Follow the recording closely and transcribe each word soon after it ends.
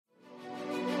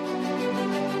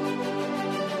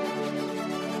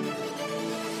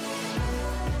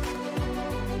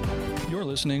You're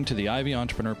listening to the Ivy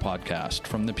Entrepreneur Podcast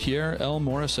from the Pierre L.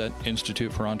 Morissette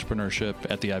Institute for Entrepreneurship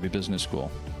at the Ivy Business School.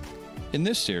 In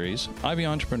this series, Ivy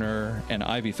Entrepreneur and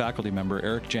Ivy faculty member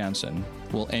Eric Jansen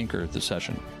will anchor the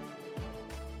session.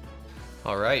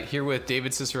 All right, here with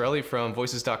David Ciccarelli from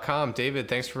Voices.com. David,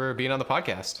 thanks for being on the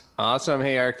podcast. Awesome.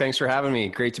 Hey, Eric, thanks for having me.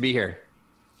 Great to be here.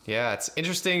 Yeah, it's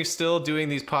interesting still doing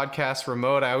these podcasts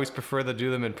remote. I always prefer to do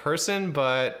them in person,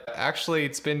 but actually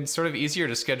it's been sort of easier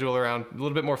to schedule around a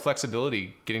little bit more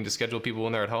flexibility, getting to schedule people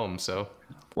when they're at home. So,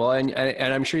 well, and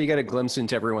I'm sure you get a glimpse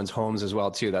into everyone's homes as well,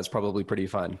 too. That's probably pretty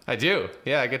fun. I do.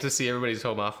 Yeah, I get to see everybody's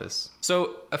home office.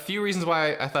 So a few reasons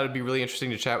why I thought it'd be really interesting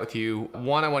to chat with you.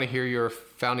 One, I want to hear your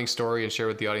founding story and share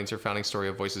with the audience your founding story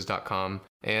of Voices.com.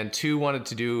 And two, wanted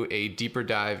to do a deeper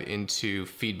dive into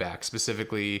feedback,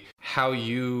 specifically how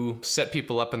you set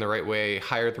people up in the right way,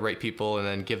 hire the right people, and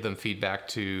then give them feedback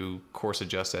to course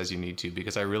adjust as you need to,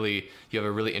 because you have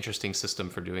a really interesting system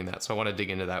for doing that. So I want to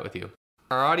dig into that with you.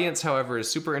 Our audience, however, is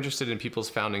super interested in people's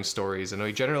founding stories. And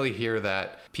we generally hear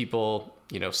that people,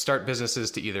 start businesses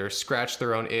to either scratch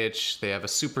their own itch, they have a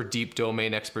super deep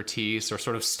domain expertise, or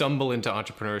sort of stumble into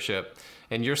entrepreneurship.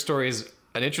 And your story is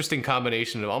an interesting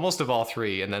combination of all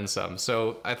three and then some.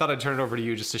 So I thought I'd turn it over to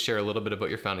you just to share a little bit about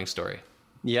your founding story.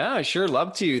 Yeah, sure.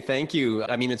 Love to. Thank you.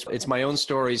 I mean, it's my own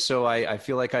story, so I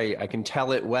feel like I can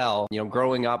tell it well.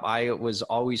 Growing up, I was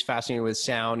always fascinated with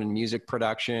sound and music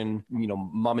production.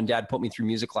 Mom and dad put me through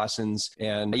music lessons,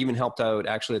 and I even helped out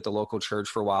actually at the local church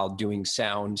for a while doing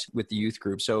sound with the youth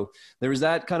group. So there was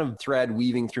that kind of thread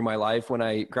weaving through my life. When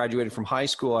I graduated from high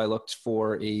school, I looked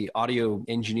for a audio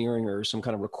engineering or some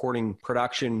kind of recording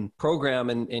production program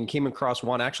and came across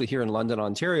one actually here in London,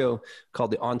 Ontario,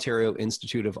 called the Ontario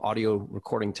Institute of Audio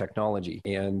Recording Technology.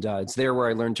 And it's there where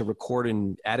I learned to record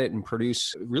and edit and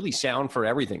produce really sound for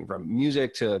everything from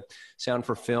music to sound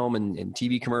for film and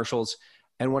TV commercials.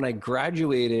 And when I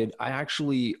graduated, I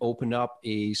actually opened up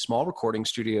a small recording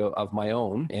studio of my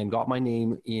own and got my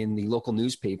name in the local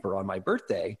newspaper on my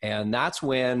birthday. And that's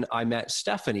when I met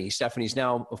Stephanie. Stephanie's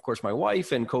now, of course, my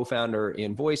wife and co-founder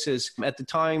in Voices. At the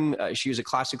time, she was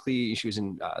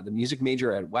in the music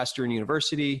major at Western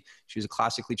University. She was a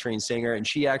classically trained singer, and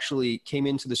she actually came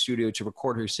into the studio to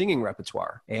record her singing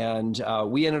repertoire. And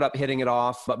we ended up hitting it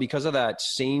off. But because of that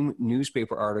same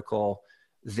newspaper article,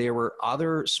 there were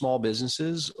other small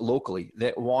businesses locally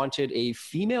that wanted a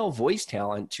female voice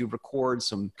talent to record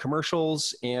some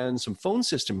commercials and some phone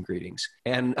system greetings.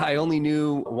 And I only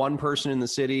knew one person in the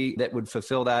city that would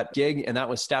fulfill that gig, and that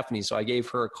was Stephanie. So I gave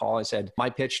her a call. I said, my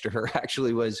pitch to her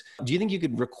actually was, do you think you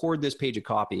could record this page of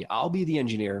copy? I'll be the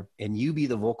engineer and you be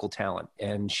the vocal talent.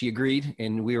 And she agreed,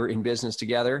 and we were in business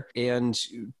together and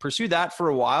pursued that for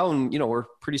a while. And, we're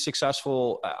pretty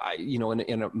successful,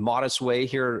 in a modest way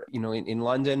here, in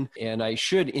London. And I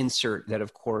should insert that,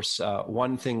 of course,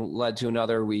 one thing led to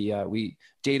another. We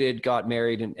dated, got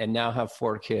married, and now have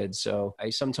 4 kids. So I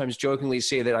sometimes jokingly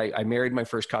say that I married my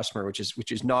first customer, which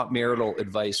is not marital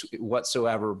advice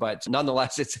whatsoever, but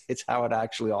nonetheless, it's how it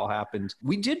actually all happened.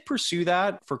 We did pursue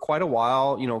that for quite a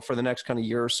while, for the next kind of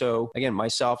year or so. Again,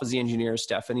 myself as the engineer,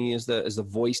 Stephanie is the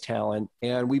voice talent,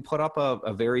 and we put up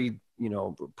a very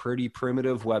pretty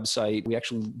primitive website. We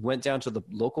actually went down to the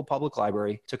local public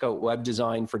library, took out web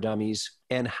design for dummies,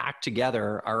 and hacked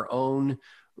together our own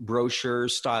brochure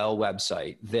style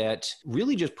website that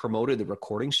really just promoted the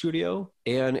recording studio.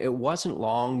 And it wasn't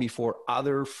long before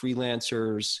other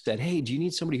freelancers said, hey, do you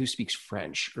need somebody who speaks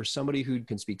French or somebody who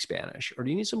can speak Spanish? Or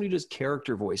do you need somebody who does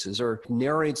character voices or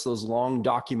narrates those long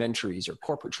documentaries or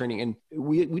corporate training? And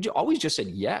we always just said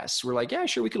yes. We're like, yeah,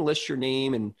 sure, we can list your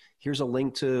name and here's a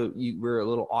link to we're a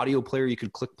little audio player. You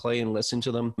could click play and listen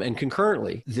to them. And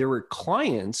concurrently, there were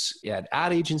clients at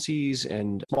ad agencies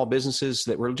and small businesses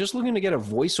that were just looking to get a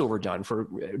voiceover done for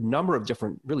a number of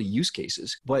different really use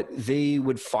cases. But they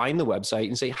would find the website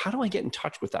and say, how do I get in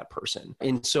touch with that person?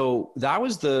 And so that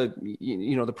was the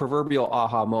proverbial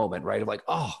aha moment, right? Of like,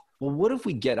 oh, well, what if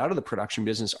we get out of the production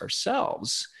business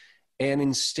ourselves? And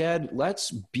instead, let's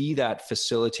be that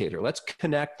facilitator. Let's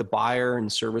connect the buyer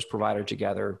and service provider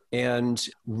together and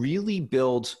really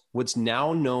build what's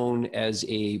now known as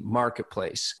a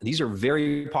marketplace. These are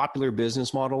very popular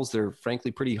business models. They're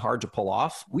frankly pretty hard to pull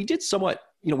off. We did somewhat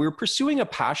we were pursuing a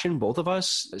passion, both of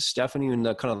us, Stephanie in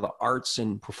the kind of the arts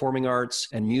and performing arts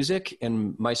and music,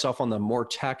 and myself on the more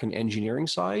tech and engineering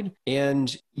side.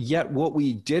 And yet what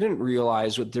we didn't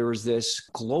realize was there was this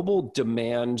global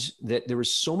demand that there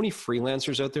was so many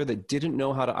freelancers out there that didn't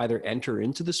know how to either enter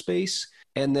into the space.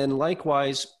 And then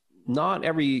likewise, not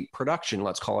every production,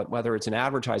 let's call it, whether it's an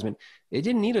advertisement, it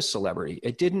didn't need a celebrity.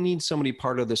 It didn't need somebody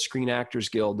part of the Screen Actors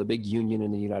Guild, the big union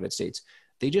in the United States.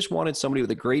 They just wanted somebody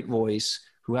with a great voice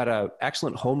who had an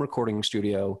excellent home recording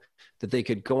studio that they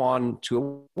could go on to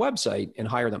a website and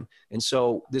hire them. And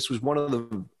so this was one of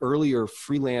the earlier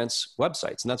freelance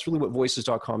websites. And that's really what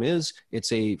voices.com is.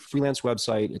 It's a freelance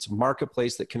website. It's a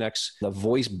marketplace that connects the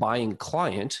voice buying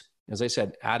client, as I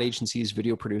said, ad agencies,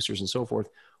 video producers, and so forth,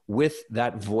 with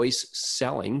that voice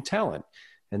selling talent.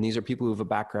 And these are people who have a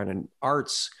background in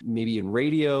arts, maybe in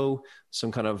radio,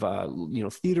 some kind of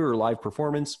theater or live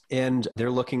performance, and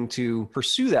they're looking to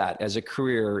pursue that as a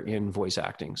career in voice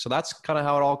acting. So that's kind of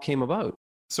how it all came about.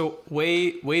 So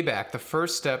way back, the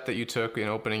first step that you took in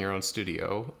opening your own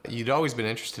studio, you'd always been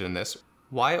interested in this.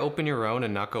 Why open your own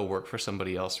and not go work for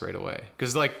somebody else right away?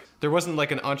 Because there wasn't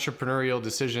like an entrepreneurial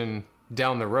decision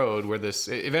down the road where this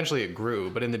eventually it grew,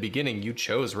 but in the beginning you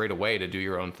chose right away to do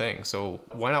your own thing. So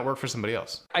why not work for somebody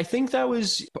else? I think that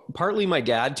was partly my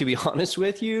dad, to be honest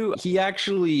with you. He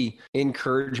actually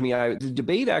encouraged me. The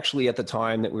debate actually at the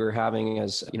time that we were having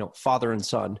as, father and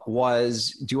son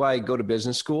was, do I go to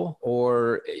business school?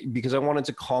 Or because I wanted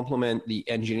to complement the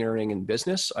engineering and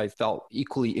business, I felt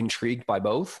equally intrigued by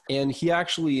both. And he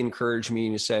actually encouraged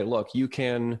me to say, look, you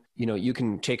can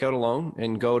take out a loan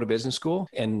and go to business school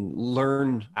and learn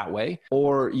that way,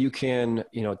 or you can,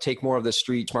 take more of the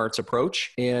street smarts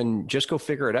approach and just go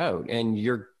figure it out. And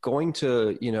you're going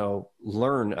to,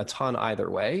 learn a ton either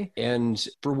way. And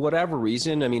for whatever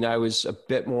reason, I was a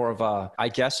bit more of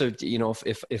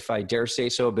if I dare say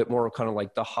so, a bit more kind of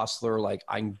like the hustler, like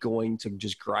I'm going to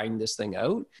just grind this thing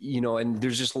out, and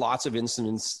there's just lots of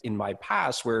incidents in my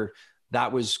past where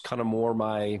that was kind of more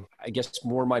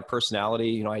my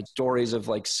personality. I had stories of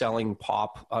like selling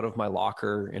pop out of my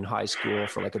locker in high school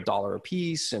for like $1 a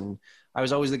piece. And I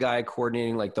was always the guy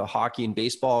coordinating like the hockey and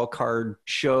baseball card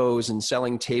shows and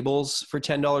selling tables for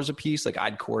 $10 a piece. Like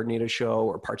I'd coordinate a show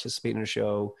or participate in a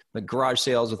show, like garage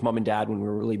sales with mom and dad when we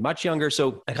were really much younger.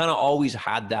 So I kind of always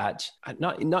had that,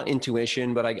 not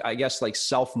intuition, but I guess like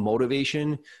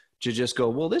self-motivation to just go,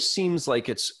 well, this seems like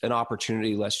it's an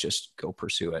opportunity. Let's just go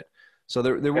pursue it. So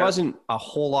there wasn't a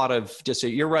whole lot of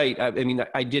you're right.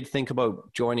 I did think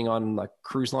about joining on a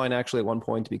cruise line actually at one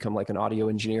point to become like an audio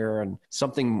engineer and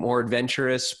something more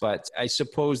adventurous. But I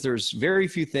suppose there's very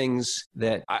few things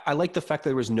that I like the fact that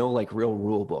there was no like real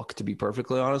rule book, to be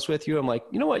perfectly honest with you. I'm like,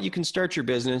 you know what, you can start your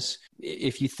business.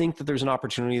 If you think that there's an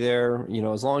opportunity there,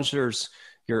 as long as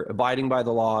you're abiding by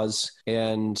the laws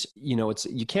and,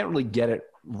 you can't really get it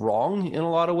wrong in a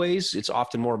lot of ways. It's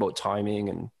often more about timing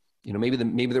and, maybe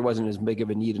there wasn't as big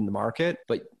of a need in the market,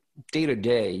 but day to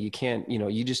day, you can't,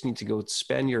 you just need to go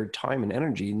spend your time and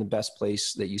energy in the best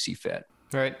place that you see fit.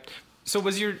 Right. So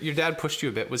was your dad pushed you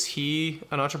a bit? Was he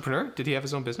an entrepreneur? Did he have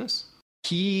his own business?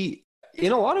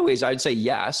 In a lot of ways, I'd say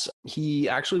yes. He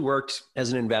actually worked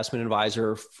as an investment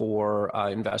advisor for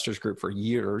Investors Group for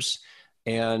years.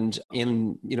 And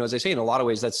as I say, in a lot of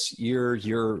ways, that's you're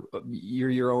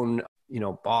your own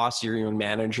boss, you're your own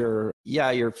manager.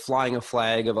 Yeah, you're flying a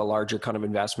flag of a larger kind of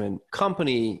investment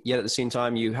company. Yet at the same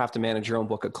time, you have to manage your own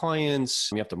book of clients.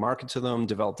 You have to market to them,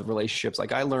 develop the relationships.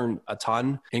 Like I learned a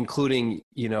ton, including,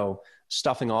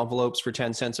 stuffing envelopes for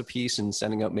 10 cents a piece and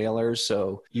sending out mailers.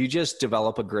 So you just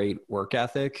develop a great work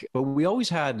ethic. But we always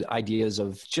had ideas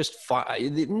of just, they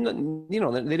didn't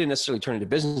necessarily turn into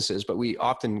businesses, but we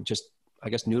often just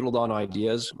noodled on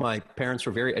ideas. My parents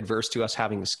were very adverse to us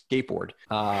having a skateboard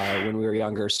when we were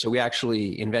younger. So we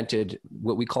actually invented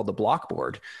what we called the block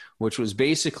board, which was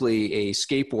basically a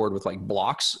skateboard with like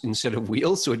blocks instead of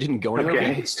wheels. So it didn't go anywhere.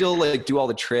 You could still like do all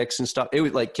the tricks and stuff. It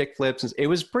was like kick flips. And it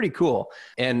was pretty cool.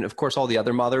 And of course, all the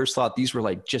other mothers thought these were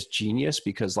like just genius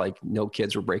because like no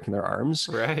kids were breaking their arms.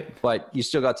 Right. But you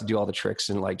still got to do all the tricks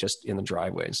and like just in the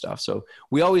driveway and stuff. So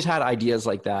we always had ideas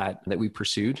like that we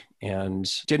pursued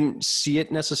and didn't see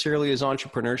it necessarily as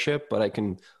entrepreneurship, but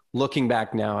looking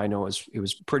back now, I know it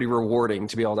was pretty rewarding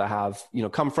to be able to have,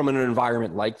 come from an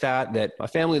environment like that a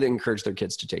family that encouraged their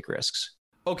kids to take risks.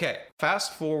 Okay.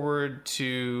 Fast forward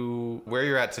to where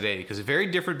you're at today, because a very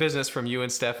different business from you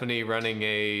and Stephanie running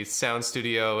a sound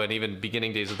studio and even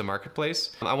beginning days of the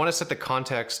marketplace. I want to set the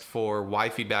context for why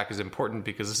feedback is important,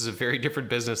 because this is a very different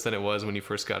business than it was when you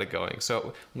first got it going.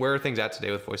 So where are things at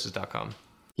today with voices.com?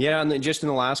 Yeah, and then just in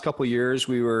the last couple of years,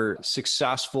 we were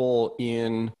successful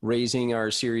in raising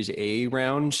our Series A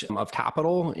round of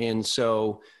capital. And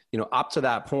so, up to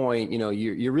that point,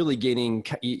 you're really getting,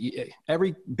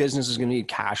 every business is going to need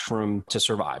cash to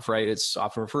survive, right? It's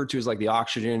often referred to as like the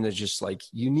oxygen that's just like,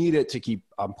 you need it to keep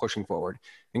pushing forward.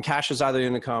 And cash is either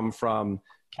going to come from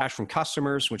cash from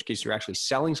customers, in which case you're actually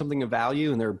selling something of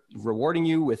value and they're rewarding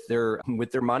you with their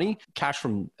money, cash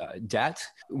from debt,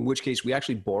 in which case we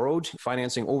actually borrowed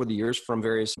financing over the years from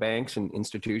various banks and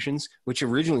institutions, which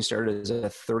originally started as a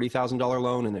 $30,000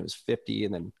 loan, and it was 50,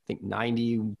 and then I think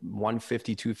 90,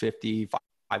 150, 250,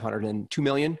 500, and 2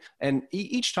 million. And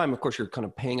each time, of course, you're kind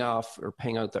of paying out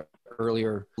the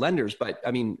earlier lenders. But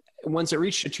I mean, once it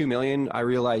reached a 2 million, I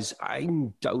realized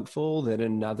I'm doubtful that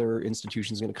another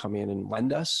institution is going to come in and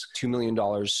lend us $2 million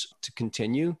to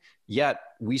continue. Yet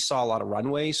we saw a lot of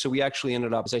runway. So we actually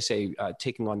ended up, as I say,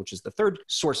 taking on, which is the third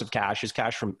source of cash, is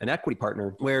cash from an equity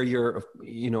partner, where you're,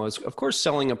 of course,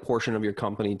 selling a portion of your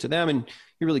company to them, and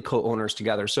you're really co-owners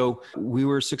together. So we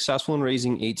were successful in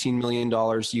raising $18 million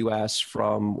US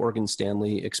from Morgan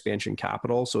Stanley Expansion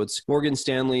Capital. So it's Morgan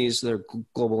Stanley's, their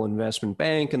global investment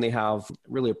bank, and they have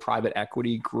really a private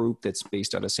equity group that's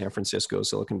based out of San Francisco,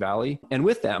 Silicon Valley. And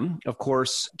with them, of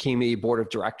course, came a board of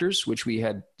directors, which we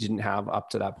didn't have up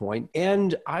to that point.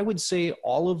 And I would say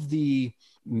all of the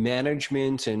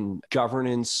management and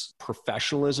governance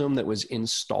professionalism that was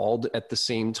installed at the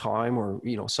same time, or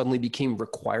suddenly became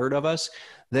required of us,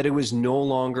 that it was no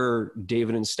longer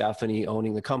David and Stephanie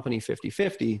owning the company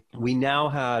 50-50. We now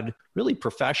had really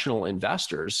professional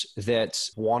investors that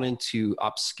wanted to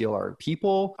upskill our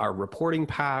people, our reporting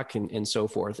pack, and so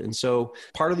forth. And so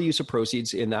part of the use of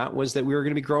proceeds in that was that we were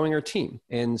going to be growing our team.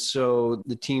 And so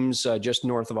the team's just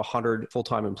north of 100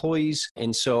 full-time employees.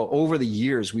 And so over the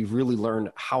years, we've really learned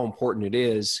how important it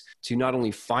is to not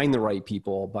only find the right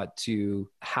people, but to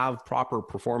have proper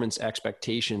performance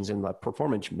expectations in the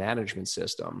performance management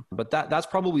system. But that's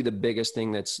probably the biggest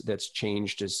thing that's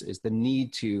changed is the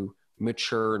need to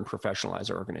mature and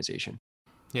professionalize our organization.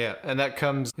 Yeah, and that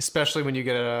comes especially when you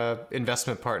get an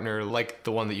investment partner like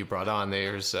the one that you brought on.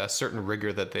 There's a certain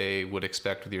rigor that they would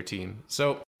expect with your team.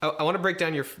 So I want to break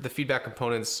down the feedback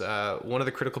components. One of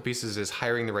the critical pieces is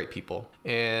hiring the right people.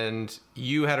 And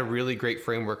you had a really great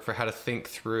framework for how to think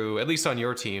through, at least on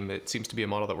your team, it seems to be a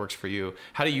model that works for you.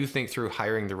 How do you think through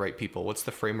hiring the right people? What's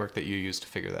the framework that you use to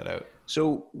figure that out?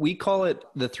 So we call it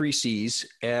the 3 C's,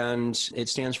 and it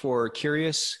stands for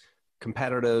curious,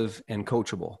 competitive, and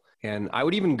coachable. And I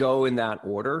would even go in that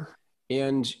order.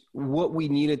 And what we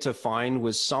needed to find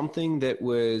was something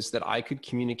that I could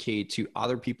communicate to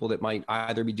other people that might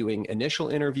either be doing initial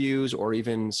interviews or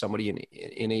even somebody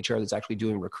in HR that's actually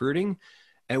doing recruiting.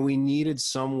 And we needed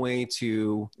some way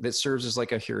that serves as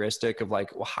like a heuristic of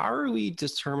like, well, how are we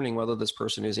determining whether this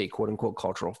person is a quote unquote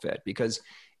cultural fit? Because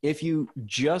if you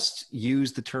just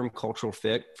use the term cultural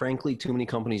fit, frankly, too many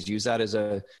companies use that as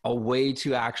a way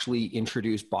to actually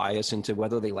introduce bias into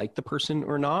whether they like the person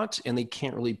or not. And they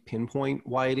can't really pinpoint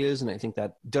why it is. And I think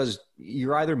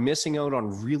you're either missing out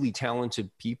on really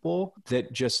talented people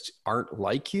that just aren't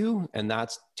like you, and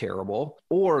that's terrible.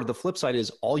 Or the flip side is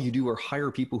all you do are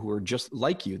hire people who are just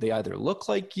like you. They either look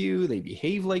like you, they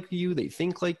behave like you, they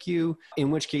think like you, in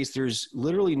which case there's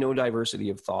literally no diversity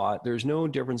of thought. There's no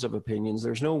difference of opinions.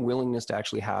 There's no willingness to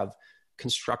actually have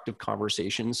constructive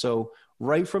conversations. So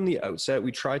right from the outset,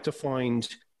 we tried to find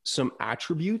some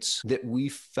attributes that we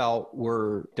felt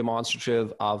were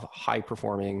demonstrative of high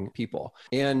performing people.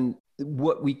 And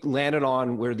what we landed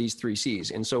on were these 3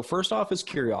 C's. And so first off is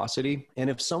curiosity.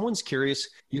 And if someone's curious,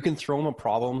 you can throw them a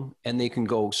problem and they can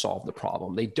go solve the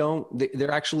problem. They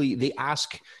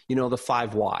ask, the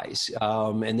 5 whys,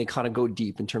 and they kind of go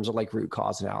deep in terms of like root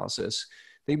cause analysis.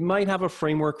 They might have a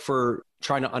framework for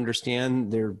trying to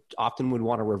understand. They often would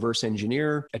want to reverse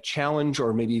engineer a challenge,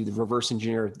 or maybe reverse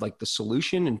engineer like the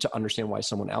solution and to understand why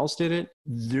someone else did it.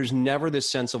 There's never this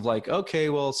sense of like, okay,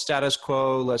 well, status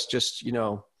quo, let's just,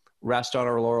 rest on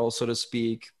our laurels, so to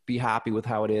speak, be happy with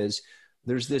how it is.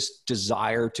 There's this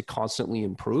desire to constantly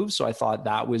improve. So I thought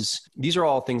these are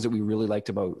all things that we really liked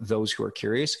about those who are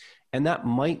curious. And that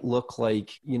might look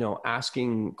like,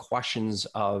 asking questions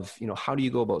of, how do you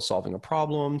go about solving a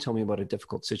problem? Tell me about a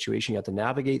difficult situation you have to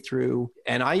navigate through.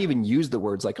 And I even use the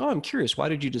words like, oh, I'm curious. Why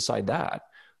did you decide that?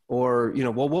 Or,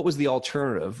 well, what was the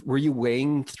alternative? Were you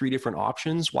weighing 3 different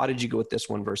options? Why did you go with this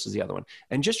one versus the other one?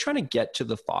 And just trying to get to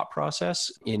the thought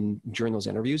process during those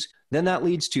interviews. Then that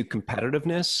leads to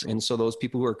competitiveness. And so those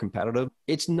people who are competitive,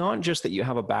 it's not just that you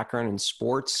have a background in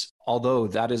sports although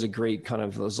that is a great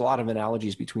there's a lot of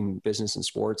analogies between business and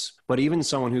sports, but even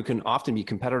someone who can often be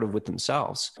competitive with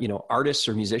themselves. Artists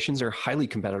or musicians are highly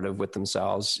competitive with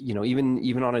themselves,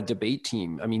 even on a debate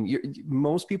team. I mean,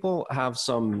 most people have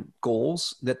some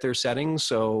goals that they're setting.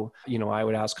 So, I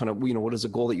would ask what is a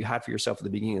goal that you had for yourself at the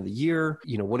beginning of the year?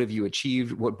 What have you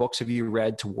achieved? What books have you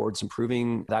read towards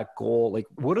improving that goal? Like,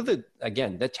 what are the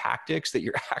tactics that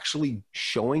you're actually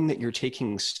showing that you're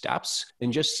taking steps,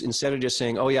 and just instead of just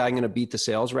saying, oh yeah, I'm going to beat the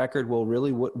sales record. Well,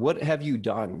 really, what have you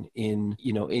done in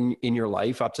your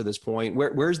life up to this point?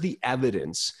 Where's the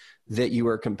evidence that you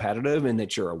are competitive and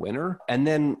that you're a winner? And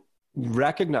then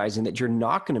recognizing that you're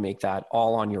not going to make that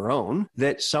all on your own,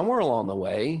 that somewhere along the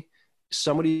way,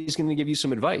 somebody's going to give you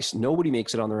some advice. Nobody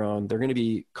makes it on their own. They're going to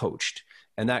be coached.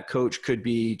 And that coach could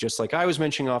be, just like I was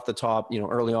mentioning off the top,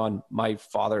 early on, my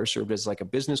father served as like a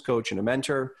business coach and a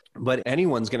mentor, but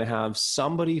anyone's going to have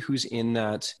somebody who's in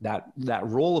that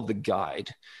role of the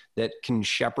guide that can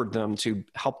shepherd them to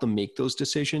help them make those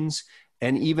decisions.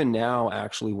 And even now,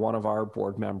 actually, one of our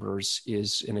board members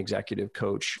is an executive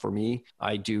coach for me.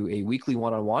 I do a weekly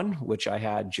one-on-one, which I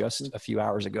had just a few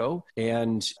hours ago.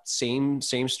 And same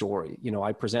story.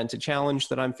 I present a challenge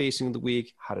that I'm facing the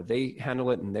week. How did they handle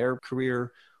it in their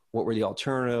career? What were the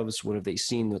alternatives? What have they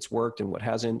seen that's worked and what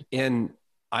hasn't? And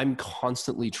I'm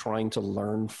constantly trying to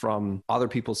learn from other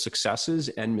people's successes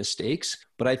and mistakes.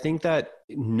 But I think that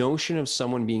notion of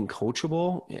someone being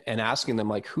coachable and asking them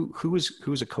like,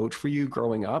 who's a coach for you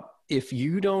growing up? If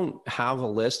you don't have a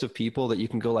list of people that you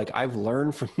can go like, I've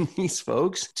learned from these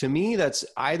folks, to me, that's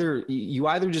you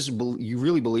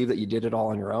really believe that you did it all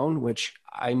on your own, which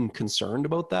I'm concerned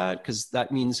about that, because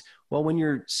that means, well, when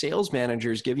your sales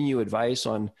manager is giving you advice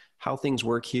on how things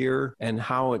work here and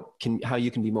how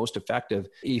you can be most effective,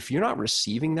 if you're not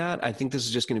receiving that, I think this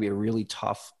is just going to be a really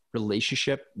tough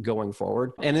relationship going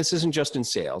forward. And this isn't just in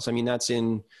sales. I mean, that's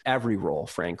in every role,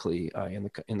 frankly,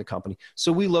 in the company.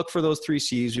 So we look for those 3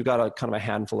 C's. We've got a kind of a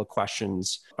handful of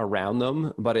questions around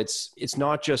them, but it's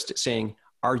not just saying,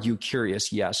 are you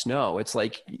curious? Yes, no. It's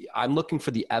like, I'm looking for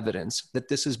the evidence that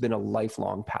this has been a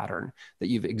lifelong pattern that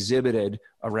you've exhibited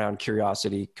around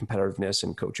curiosity, competitiveness,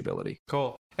 and coachability.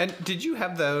 Cool. And did you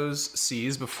have those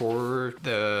C's before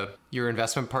your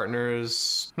investment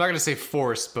partners, I'm not going to say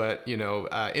forced, but,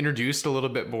 introduced a little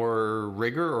bit more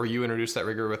rigor, or you introduced that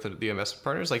rigor with the investment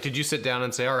partners? Like, did you sit down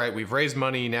and say, all right, we've raised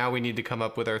money, now we need to come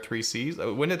up with our 3 C's?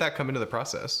 When did that come into the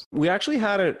process? We actually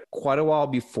had it quite a while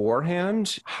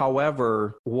beforehand.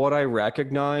 However, what I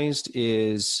recognized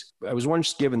is, I was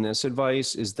once given this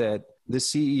advice, is that the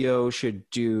CEO should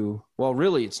do, well,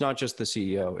 really, it's not just the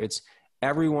CEO, it's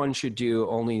everyone should do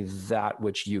only that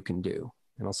which you can do.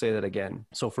 And I'll say that again.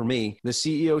 So for me, the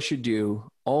CEO should do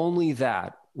only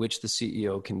that which the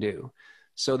CEO can do.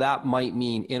 So that might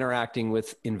mean interacting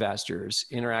with investors,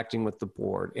 interacting with the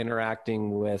board,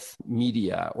 interacting with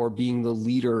media, or being the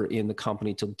leader in the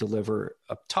company to deliver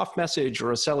a tough message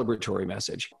or a celebratory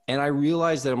message. And I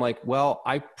realized that I'm like, well,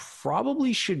 I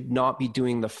probably should not be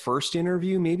doing the first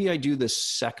interview. Maybe I do the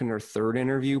second or third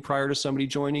interview prior to somebody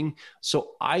joining.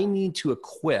 So I need to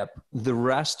equip the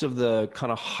rest of the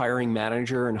kind of hiring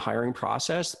manager and hiring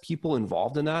process, people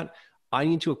involved in that. I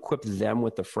need to equip them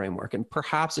with the framework. And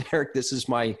perhaps, Eric, this is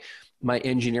my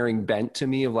engineering bent to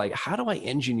me of like, how do I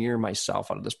engineer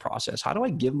myself out of this process? How do I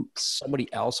give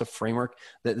somebody else a framework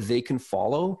that they can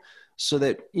follow so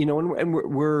that,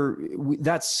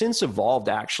 that's since evolved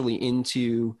actually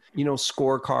into,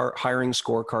 hiring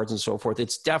scorecards and so forth.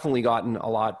 It's definitely gotten a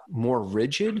lot more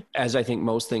rigid, as I think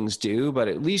most things do, but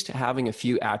at least having a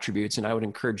few attributes. And I would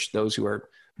encourage those who are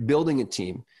building a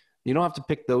team, you don't have to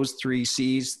pick those 3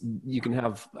 C's. You can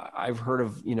have, I've heard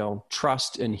of,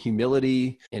 trust and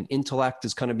humility and intellect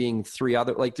as kind of being 3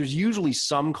 other, like there's usually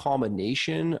some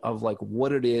combination of like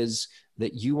what it is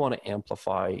that you want to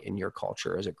amplify in your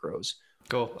culture as it grows.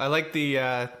 Cool. I like the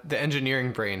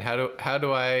engineering brain. How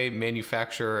do I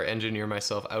manufacture or engineer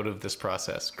myself out of this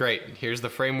process? Great. Here's the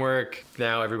framework.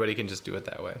 Now everybody can just do it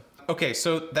that way. Okay.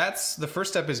 So that's the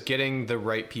first step, is getting the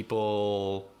right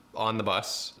people on the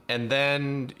bus. And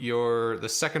then the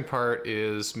second part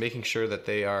is making sure that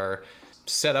they are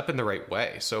set up in the right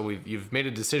way. So you've made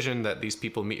a decision that these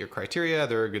people meet your criteria,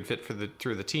 they're a good fit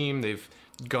through the team, they've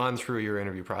gone through your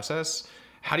interview process.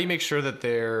 How do you make sure that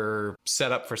they're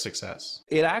set up for success?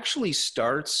 It actually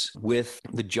starts with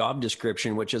the job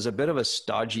description, which is a bit of a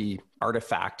stodgy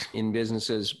artifact in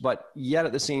businesses, but yet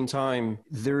at the same time,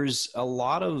 there's a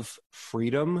lot of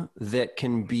freedom that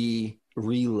can be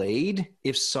relayed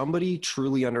if somebody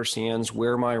truly understands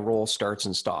where my role starts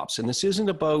and stops. And this isn't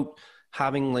about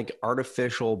having like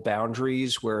artificial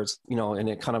boundaries where it's, and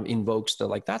it kind of invokes the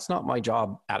like, that's not my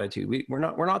job attitude. We're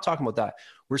not talking about that.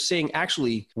 We're saying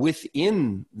actually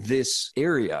within this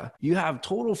area, you have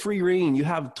total free reign, you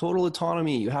have total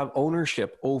autonomy, you have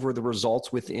ownership over the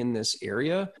results within this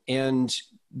area. And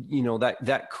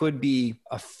that could be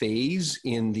a phase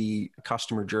in the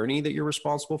customer journey that you're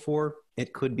responsible for.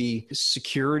 It could be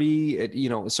security,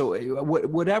 so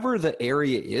whatever the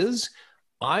area is,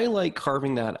 I like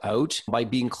carving that out by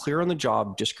being clear on the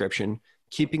job description,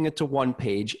 keeping it to one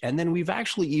page. And then we've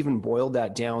actually even boiled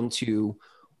that down to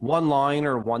one line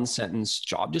or one sentence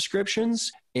job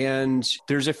descriptions. And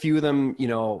there's a few of them,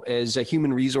 as a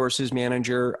human resources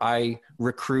manager, I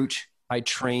recruit, I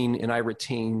train, and I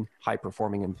retain high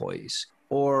performing employees.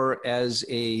 Or as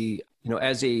a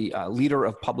leader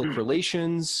of public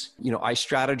relations, I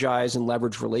strategize and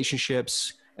leverage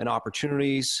relationships and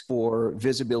opportunities for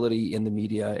visibility in the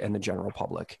media and the general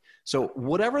public. So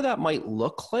whatever that might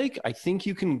look like, I think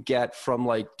you can get from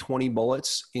like 20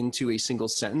 bullets into a single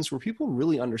sentence where people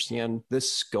really understand the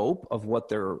scope of what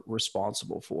they're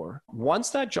responsible for. Once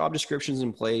that job description is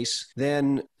in place,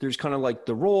 then there's kind of like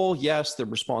the role, yes, the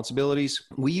responsibilities.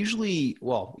 We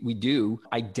do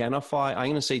identify, I'm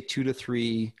going to say 2 to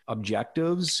 3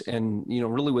 objectives. And,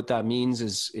 really what that means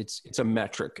is it's a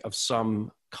metric of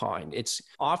some kind. It's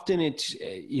often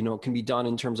can be done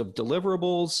in terms of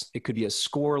deliverables. It could be a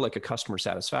score like a customer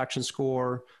satisfaction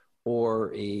score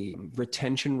or a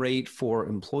retention rate for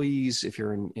employees. If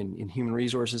you're in human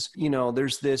resources,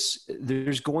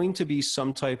 there's going to be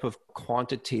some type of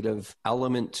quantitative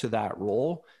element to that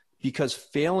role. Because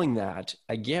failing that,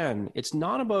 again, it's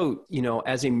not about,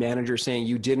 as a manager saying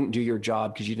you didn't do your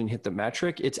job because you didn't hit the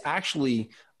metric. It's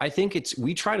actually,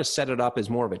 we try to set it up as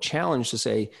more of a challenge to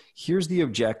say, here's the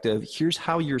objective, here's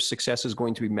how your success is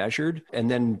going to be measured. And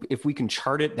then if we can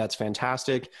chart it, that's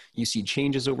fantastic. You see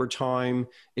changes over time.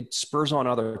 It spurs on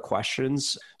other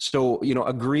questions. So,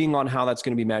 agreeing on how that's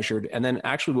going to be measured. And then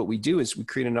actually what we do is we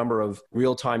create a number of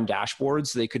real-time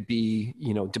dashboards. They could be,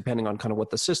 depending on kind of what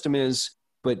the system is.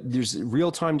 But there's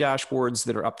real-time dashboards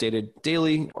that are updated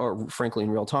daily or frankly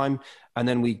in real time. And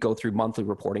then we go through monthly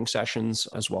reporting sessions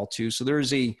as well too. So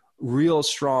there's a real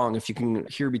strong, if you can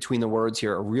hear between the words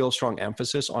here, a real strong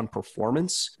emphasis on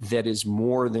performance that is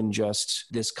more than just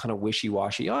this kind of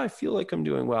wishy-washy, I feel like I'm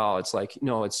doing well. It's like,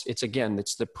 no, it's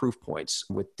the proof points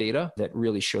with data that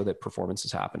really show that performance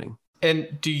is happening.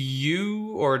 And do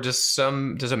you, or does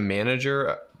a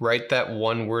manager write that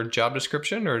one word job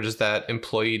description, or does that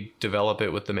employee develop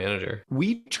it with the manager?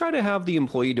 We try to have the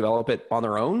employee develop it on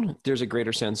their own. There's a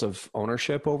greater sense of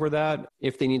ownership over that.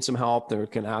 If they need some help, they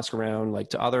can ask around like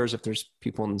to others if there's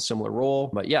people in a similar role.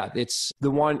 But yeah, it's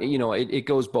the one, it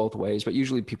goes both ways, but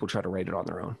usually people try to write it on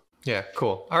their own. Yeah,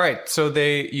 cool. All right. So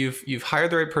you've hired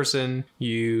the right person,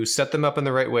 you set them up in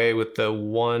the right way with the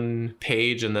one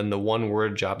page and then the one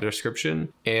word job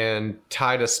description, and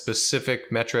tied a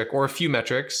specific metric or a few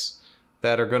metrics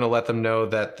that are going to let them know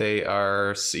that they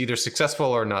are either successful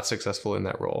or not successful in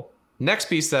that role. Next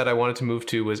piece that I wanted to move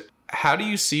to was, how do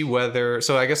you see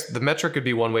so I guess the metric could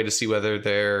be one way to see whether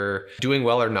they're doing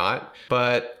well or not,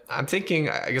 but I'm thinking,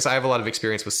 I guess I have a lot of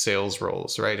experience with sales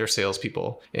roles, right? Or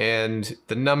salespeople. And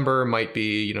the number might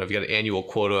be, if you got an annual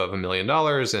quota of $1 million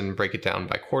and break it down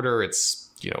by quarter, it's,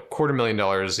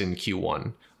 $250,000 in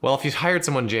Q1. Well, if you hired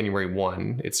someone January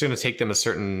 1, it's going to take them a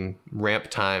certain ramp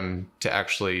time to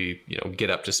actually, get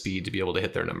up to speed to be able to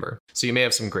hit their number. So you may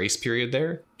have some grace period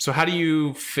there. So how do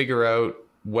you figure out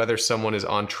whether someone is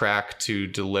on track to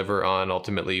deliver on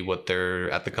ultimately what they're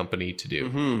at the company to do?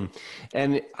 Mm-hmm.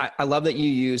 And I love that you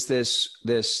use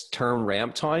this term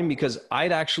ramp time, because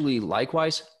I'd actually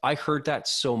likewise, I heard that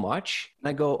so much. And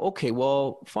I go, okay,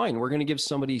 well, fine. We're going to give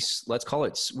somebody, let's call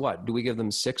it, what? Do we give them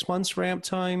 6 months ramp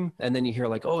time? And then you hear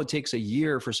like, oh, it takes a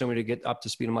year for somebody to get up to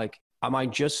speed. I'm like, am I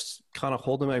just kind of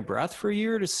holding my breath for a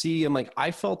year to see? I'm like, I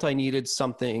felt I needed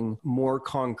something more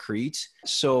concrete.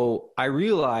 So I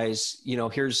realized,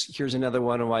 here's another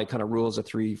one of my kind of rules of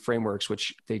 3 frameworks,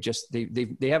 which they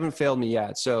haven't failed me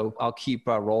yet. So I'll keep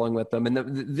rolling with them. And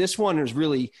this one is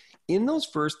really in those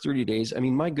first 30 days. I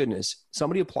mean, my goodness,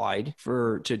 somebody applied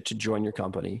to join your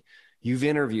company. You've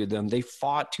interviewed them. They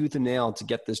fought tooth and nail to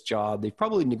get this job. They've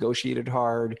probably negotiated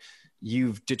hard.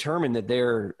 You've determined that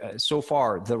they're so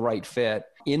far the right fit.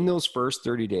 In those first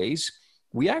 30 days,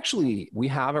 we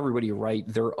have everybody write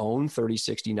their own 30,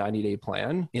 60, 90-day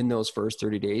plan in those first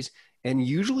 30 days. And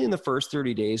usually in the first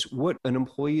 30 days, what an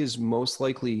employee is most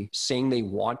likely saying they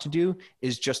want to do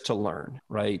is just to learn,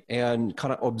 right? And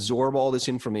kind of absorb all this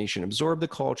information, absorb the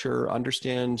culture,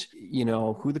 understand,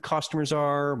 who the customers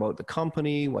are, about the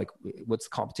company, like what's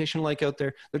the competition like out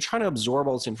there. They're trying to absorb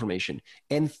all this information.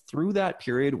 And through that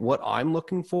period, what I'm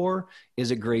looking for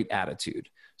is a great attitude.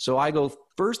 So I go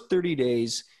first 30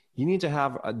 days, you need to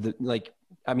have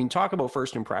talk about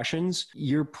first impressions.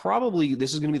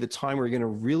 This is going to be the time where you're going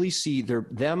to really see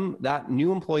that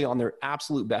new employee on their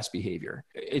absolute best behavior.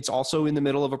 It's also in the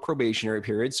middle of a probationary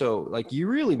period. So you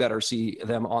really better see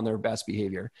them on their best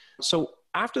behavior. So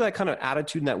after that kind of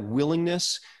attitude and that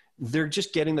willingness, they're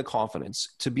just getting the confidence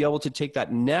to be able to take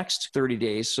that next 30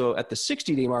 days. So at the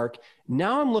 60-day mark,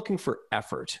 now I'm looking for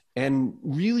effort and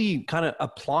really kind of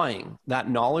applying that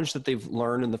knowledge that they've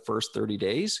learned in the first 30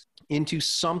 days into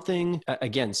something,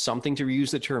 again, something, to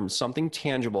reuse the term, something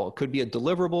tangible. It could be a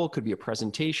deliverable, it could be a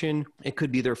presentation, it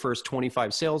could be their first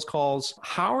 25 sales calls.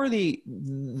 How are the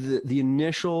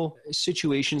initial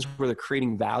situations where they're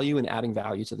creating value and adding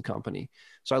value to the company?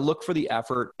 So I look for the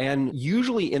effort, and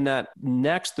usually in that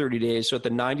next 30 days, so at the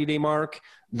 90-day mark,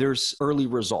 there's early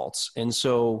results. And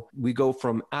so we go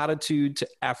from attitude to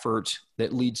effort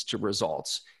that leads to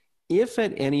results. If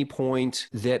at any point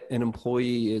that an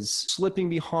employee is slipping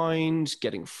behind,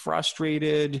 getting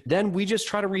frustrated, then we just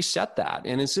try to reset that.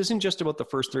 And this isn't just about the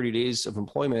first 30 days of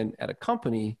employment at a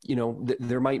company.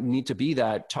 There might need to be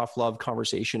that tough love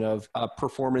conversation of a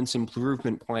performance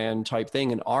improvement plan type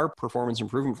thing. And our performance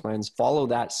improvement plans follow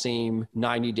that same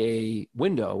 90-day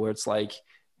window where it's like,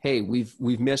 hey,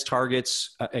 we've missed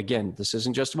targets. Again, this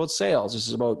isn't just about sales. This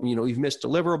is about, we've missed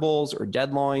deliverables or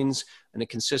deadlines in a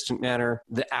consistent manner.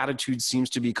 The attitude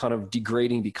seems to be kind of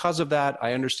degrading because of that.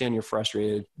 I understand you're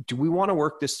frustrated. Do we want to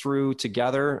work this through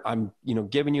together? I'm,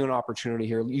 giving you an opportunity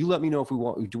here. You let me know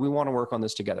do we want to work on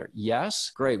this together?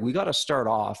 Yes. Great. We got to start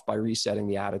off by resetting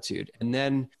the attitude. And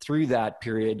then through that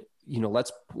period,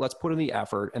 let's put in the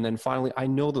effort. And then finally, I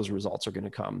know those results are going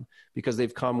to come because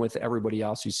they've come with everybody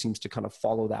else who seems to kind of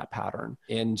follow that pattern.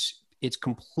 And it's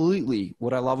completely,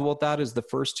 what I love about that is the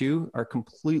first two are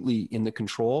completely in the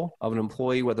control of an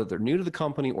employee, whether they're new to the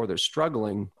company or they're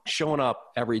struggling, showing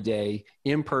up every day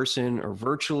in person or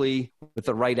virtually with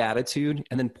the right attitude,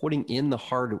 and then putting in the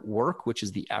hard work, which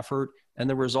is the effort, and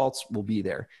the results will be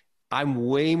there. I'm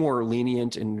way more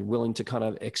lenient and willing to kind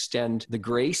of extend the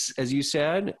grace, as you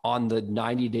said, on the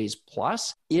 90 days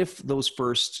plus, if those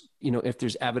first, if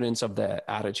there's evidence of the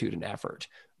attitude and effort.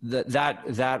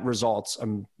 That results,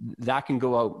 that can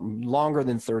go out longer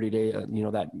than 30 day,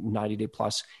 that 90 day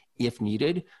plus if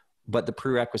needed, but the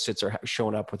prerequisites are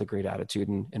showing up with a great attitude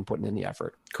and putting in the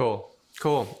effort. Cool.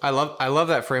 I love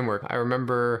that framework. I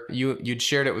remember you'd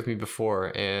shared it with me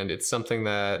before, and it's something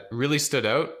that really stood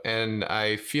out. And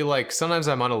I feel like sometimes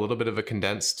I'm on a little bit of a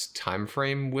condensed time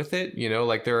frame with it.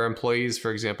 Like there are employees, for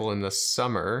example, in the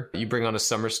summer, you bring on a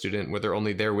summer student where they're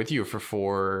only there with you for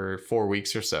four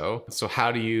weeks or so. So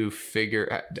how do you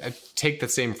take the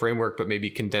same framework, but maybe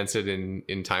condense it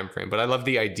in time frame? But I love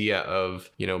the idea of,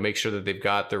 make sure that they've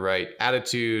got the right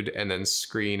attitude and then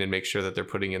screen and make sure that they're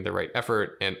putting in the right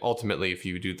effort. And ultimately, if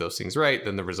you do those things right,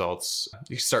 then the results,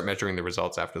 you start measuring the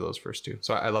results after those first two.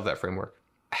 So I love that framework.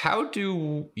 How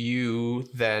do you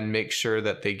then make sure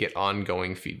that they get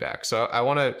ongoing feedback? So I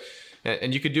want to,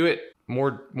 and you could do it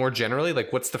more generally,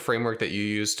 like what's the framework that you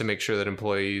use to make sure that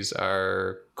employees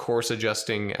are course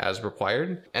adjusting as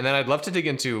required? And then I'd love to dig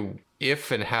into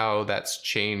if and how that's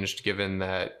changed given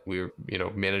that we're,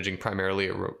 managing primarily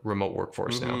a remote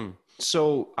workforce now.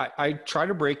 So I try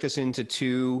to break this into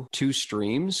two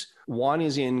streams. One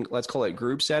is in, let's call it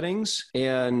group settings,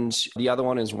 and the other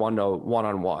one is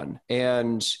one-on-one.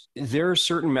 And there are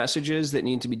certain messages that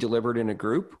need to be delivered in a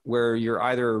group where you're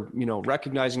either,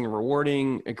 recognizing and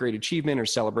rewarding a great achievement or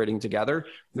celebrating together.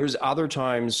 There's other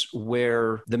times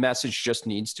where the message just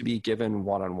needs to be given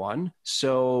one-on-one.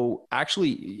 So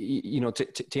actually,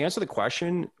 to answer the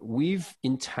question, we've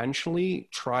intentionally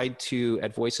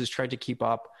at Voices tried to keep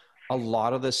up a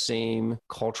lot of the same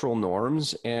cultural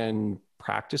norms and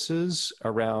practices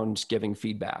around giving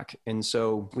feedback. And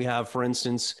so we have, for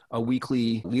instance, a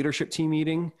weekly leadership team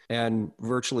meeting, and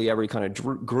virtually every kind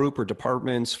of group or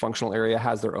departments, functional area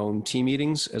has their own team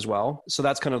meetings as well. So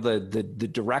that's kind of the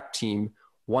direct team.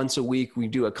 Once a week, we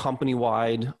do a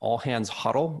company-wide all hands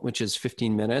huddle, which is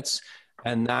 15 minutes.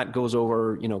 And that goes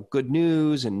over, good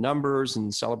news and numbers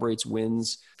and celebrates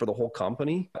wins for the whole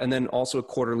company. And then also a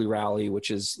quarterly rally,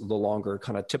 which is the longer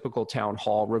kind of typical town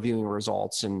hall, reviewing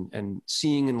results and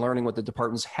seeing and learning what the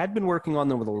departments had been working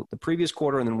on over the previous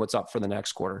quarter and then what's up for the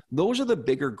next quarter. Those are the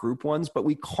bigger group ones, but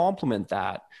we complement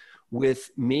that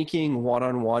with making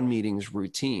one-on-one meetings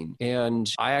routine. And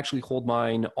I actually hold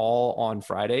mine all on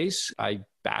Fridays. I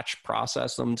batch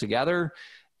process them together,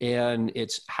 and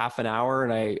it's half an hour,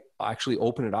 and I actually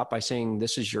open it up by saying,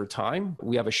 this is your time.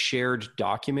 We have a shared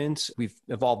document. We've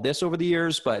evolved this over the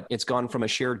years, but it's gone from a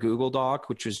shared Google Doc,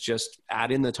 which is just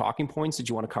add in the talking points that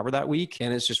you want to cover that week.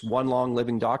 And it's just one long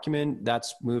living document.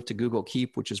 That's moved to Google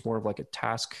Keep, which is more of like a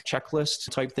task checklist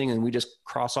type thing. And we just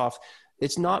cross off.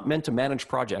 It's not meant to manage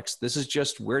projects. This is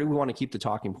just where do we want to keep the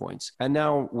talking points? And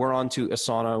now we're on to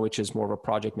Asana, which is more of a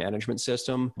project management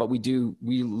system, but we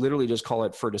literally just call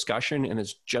it for discussion, and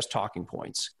it's just talking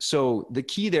points. So the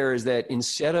key there is that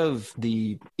instead of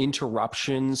the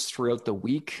interruptions throughout the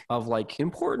week of like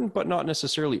important, but not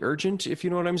necessarily urgent, if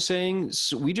you know what I'm saying,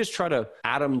 so we just try to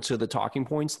add them to the talking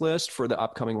points list for the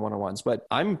upcoming one-on-ones. But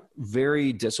I'm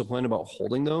very disciplined about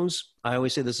holding those. I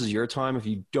always say this is your time. If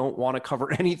you don't want to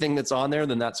cover anything that's on there,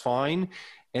 then that's fine.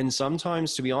 And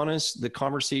sometimes, to be honest, the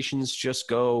conversations just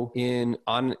go in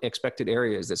unexpected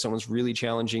areas that someone's really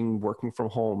challenging working from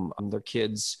home. Their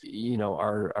kids,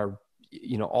 are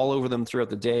all over them throughout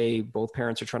the day. Both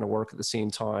parents are trying to work at the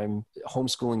same time.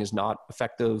 Homeschooling is not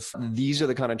effective. These are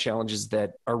the kind of challenges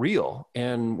that are real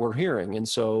and we're hearing. And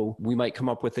so we might come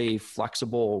up with a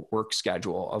flexible work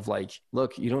schedule of like,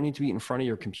 look, you don't need to be in front of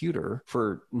your computer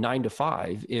for 9 to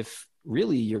 5 if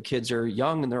really your kids are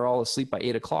young and they're all asleep by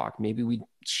 8 o'clock. Maybe we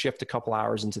shift a couple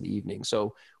hours into the evening.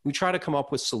 So we try to come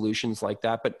up with solutions like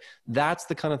that, but that's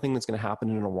the kind of thing that's going to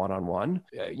happen in a one-on-one.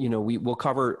 We'll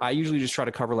cover, I usually just try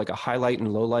to cover like a highlight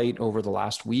and low light over the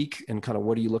last week and kind of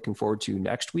what are you looking forward to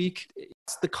next week.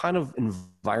 It's the kind of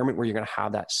environment where you're going to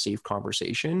have that safe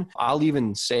conversation. I'll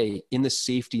even say in the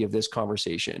safety of this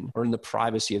conversation or in the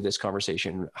privacy of this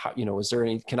conversation,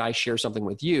 can I share something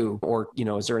with you? Or,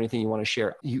 is there anything you want to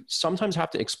share? You sometimes have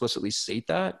to explicitly state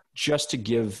that just to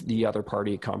give the other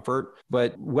party comfort.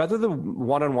 But whether the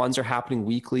one-on-ones are happening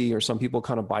weekly or some people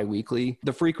kind of bi-weekly,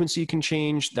 the frequency can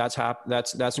change. That's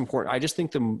important. I just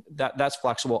think that's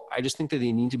flexible. I just think that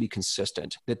they need to be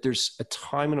consistent, that there's a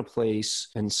time and a place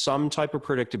and some type of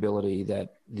predictability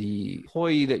that the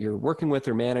employee that you're working with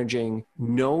or managing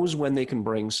knows when they can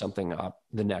bring something up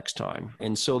the next time.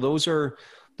 And so those are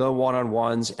the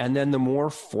one-on-ones. And then the more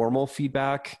formal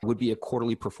feedback would be a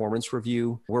quarterly performance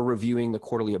review. We're reviewing the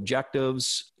quarterly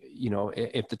objectives,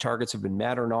 if the targets have been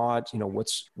met or not,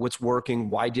 what's working,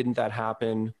 why didn't that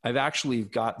happen? I've actually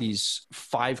got these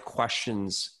 5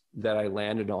 questions that I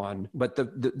landed on, but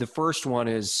the first one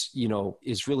is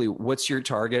really what's your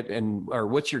target or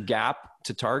what's your gap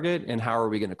to target and how are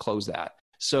we going to close that?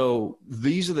 So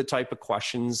these are the type of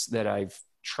questions that I've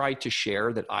tried to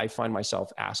share that I find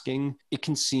myself asking. It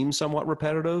can seem somewhat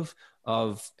repetitive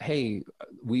of, hey,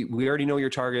 we already know your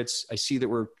targets. I see that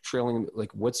we're trailing,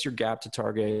 like what's your gap to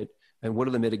target and what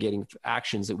are the mitigating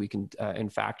actions that we can,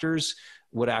 and factors,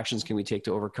 what actions can we take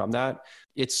to overcome that?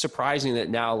 It's surprising that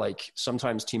now, like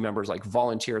sometimes team members, like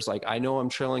volunteers, like I know I'm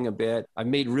trailing a bit. I've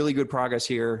made really good progress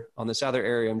here on this other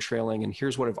area I'm trailing. And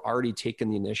here's what I've already taken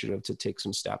the initiative to take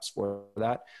some steps for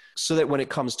that. So that when it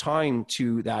comes time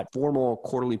to that formal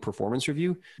quarterly performance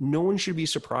review, no one should be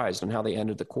surprised on how they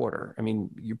ended the quarter. I mean,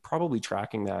 you're probably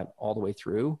tracking that all the way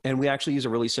through. And we actually use a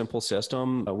really simple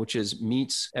system, which is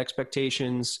meets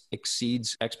expectations,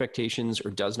 exceeds expectations, or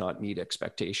does not meet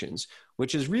expectations,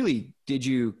 which is really, did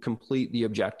you complete the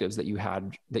objectives that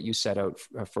you set out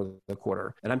for the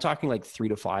quarter? And I'm talking like 3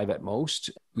 to 5 at most.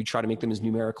 We try to make them as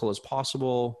numerical as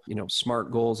possible,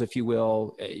 SMART goals, if you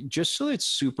will, just so it's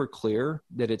super clear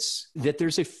that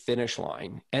there's a finish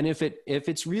line. And if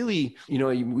it's really,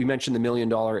 we mentioned the $1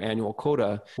 million annual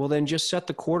quota, well, then just set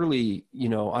the quarterly,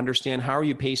 understand how are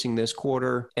you pacing this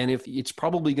quarter? And if it's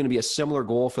probably going to be a similar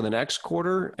goal for the next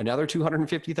quarter, another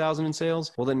 250,000 in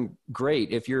sales, well, then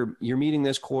great. If you're meeting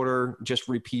this quarter, just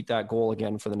repeat that goal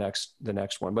again for the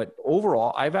next one. But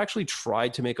overall, I've actually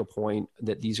tried to make a point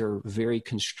that these are very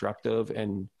constructive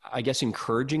and I guess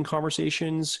encouraging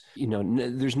conversations.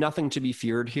 There's nothing to be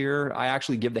feared here. I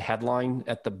actually give the headline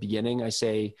at the beginning. I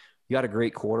say, you had a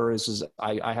great quarter.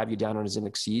 I have you down on as in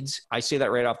exceeds. I say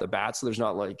that right off the bat. So there's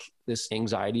not like this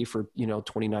anxiety for,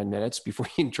 29 minutes before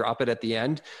you drop it at the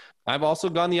end. I've also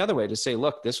gone the other way to say,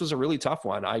 look, this was a really tough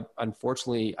one.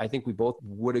 Unfortunately, I think we both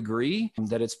would agree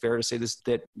that it's fair to say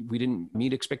that we didn't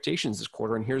meet expectations this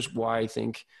quarter. And here's why I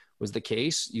think was the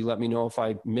case. You let me know if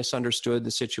I misunderstood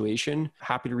the situation.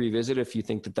 Happy to revisit if you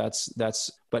think that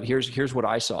that's, but here's what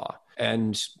I saw,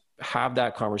 and have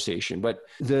that conversation. But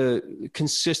the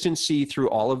consistency through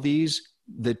all of these,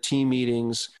 the team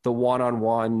meetings, the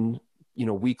one-on-one,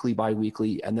 weekly,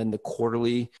 bi-weekly, and then the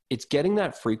quarterly, it's getting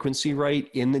that frequency right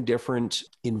in the different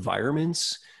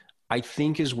environments, I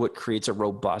think, is what creates a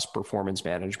robust performance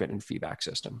management and feedback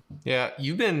system. Yeah,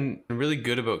 you've been really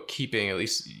good about keeping, at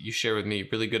least you share with me,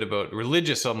 really good about,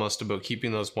 religious almost about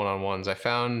keeping those one-on-ones. I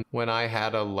found when I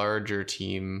had a larger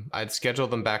team, I'd schedule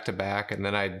them back to back, and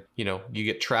then I'd, you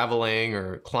get traveling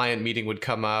or client meeting would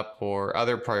come up or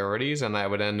other priorities, and I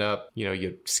would end up,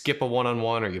 you skip a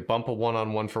one-on-one or you bump a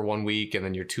one-on-one for 1 week and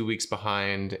then you're 2 weeks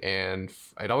behind. And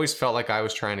I'd always felt like I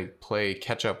was trying to play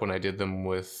catch up when I did them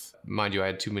with, mind you, I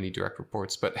had too many direct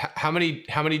reports, but how many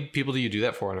people do you do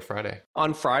that for on a Friday?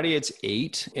 On Friday, it's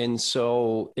 8. And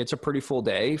so it's a pretty full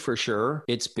day for sure.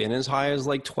 It's been as high as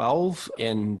like 12.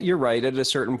 And you're right, at a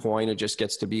certain point, it just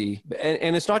gets to be,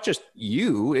 and it's not just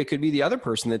you, it could be the other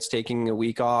person that's taking a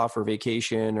week off or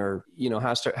vacation or,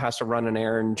 has to run an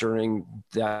errand during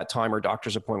that time or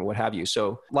doctor's appointment, what have you.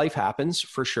 So life happens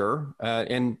for sure.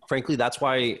 And frankly, that's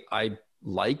why I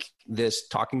like this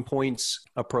talking points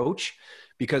approach.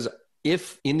 Because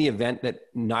if in the event that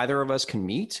neither of us can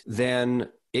meet, then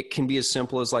it can be as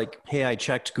simple as like, hey, I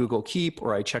checked Google Keep,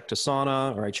 or I checked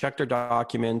Asana, or I checked our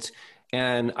document,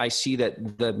 and I see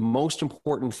that the most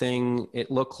important thing it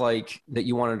looked like that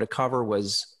you wanted to cover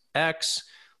was X.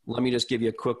 Let me just give you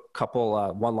a quick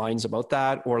couple one lines about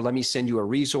that, or let me send you a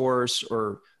resource,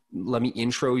 or let me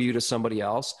intro you to somebody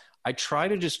else. I try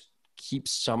to just keep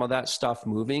some of that stuff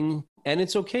moving. And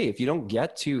it's okay if you don't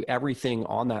get to everything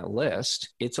on that list.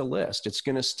 It's a list. It's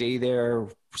going to stay there.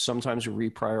 Sometimes we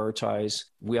reprioritize.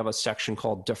 We have a section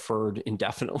called deferred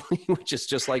indefinitely, which is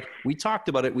just like, we talked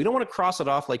about it. We don't want to cross it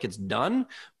off like it's done,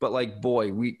 but like,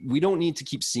 boy, we don't need to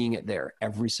keep seeing it there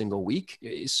every single week.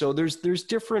 So there's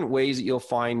different ways that you'll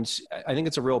find. I think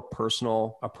it's a real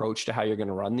personal approach to how you're going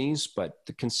to run these, but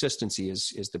the consistency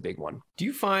is the big one. Do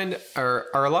you find, are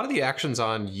a lot of the actions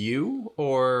on you,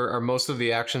 or are most of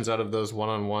the actions out of those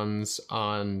one-on-ones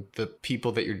on the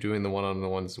people that you're doing the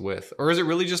one-on-ones with? Or is it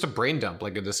really just a brain dump,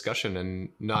 like a discussion, and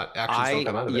not actions don't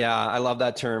come out of it? Yeah, I love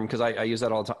that term because I use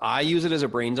that all the time. I use it as a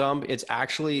brain dump. It's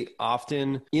actually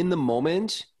often in the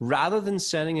moment, rather than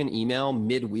sending an email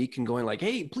midweek and going like,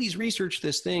 hey, please research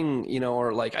this thing,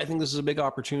 or like, I think this is a big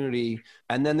opportunity.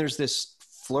 And then there's this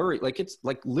flurry, like it's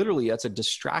like literally that's a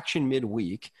distraction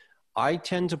midweek. I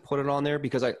tend to put it on there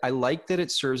because I like that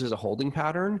it serves as a holding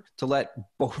pattern to let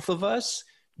both of us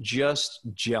just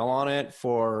gel on it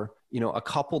for, a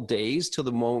couple days till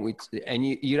the moment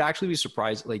you'd actually be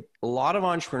surprised. Like a lot of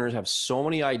entrepreneurs have so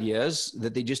many ideas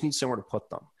that they just need somewhere to put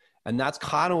them. And that's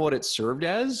kind of what it served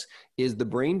as, is the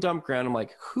brain dump ground. I'm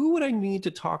like, who would I need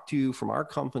to talk to from our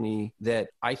company that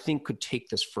I think could take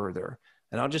this further?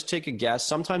 And I'll just take a guess.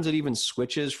 Sometimes it even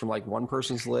switches from like one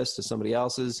person's list to somebody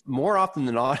else's. More often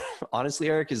than not, honestly,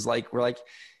 Eric, is like, we're like,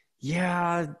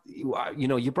 yeah,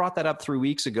 you brought that up 3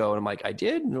 weeks ago. And I'm like, I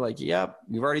did? And they're like, yeah,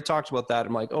 we've already talked about that.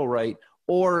 I'm like, oh, right.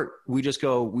 Or we just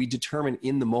go, we determine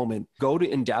in the moment, go to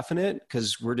indefinite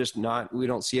because we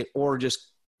don't see it, or just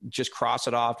cross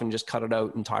it off and just cut it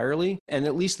out entirely. And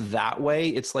at least that way,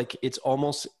 it's like, it's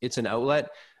an outlet.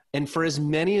 And for as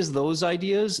many as those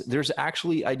ideas, there's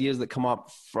actually ideas that come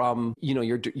up from,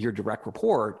 your direct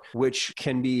report, which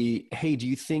can be, hey, do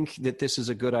you think that this is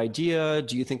a good idea?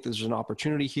 Do you think there's an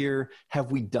opportunity here?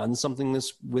 Have we done something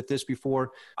with this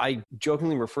before? I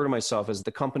jokingly refer to myself as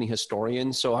the company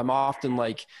historian. So I'm often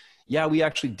like, yeah, we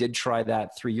actually did try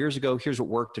that 3 years ago. Here's what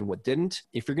worked and what didn't.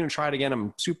 If you're going to try it again,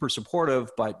 I'm super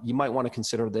supportive, but you might want to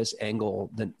consider this angle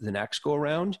the next go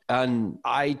around. And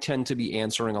I tend to be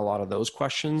answering a lot of those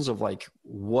questions of like,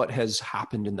 what has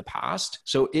happened in the past.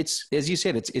 So it's, as you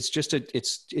said, it's just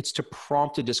it's to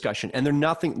prompt a discussion. And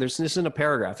this isn't a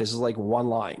paragraph. This is like one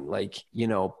line, like,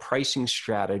 pricing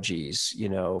strategies,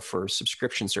 for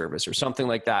subscription service or something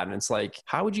like that. And it's like,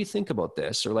 how would you think about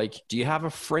this? Or like, do you have a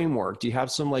framework? Do you have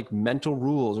some like mental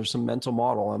rules or some mental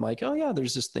model? I'm like, oh yeah,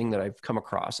 there's this thing that I've come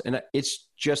across. And it's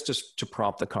just to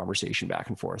prompt the conversation back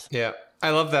and forth. Yeah. I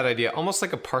love that idea. Almost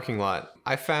like a parking lot.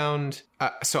 I found,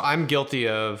 so I'm guilty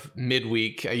of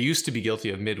midweek. I used to be guilty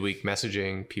of midweek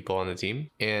messaging people on the team,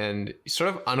 and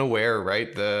sort of unaware, right?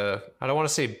 I don't want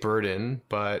to say burden,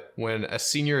 but when a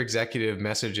senior executive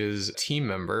messages a team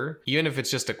member, even if it's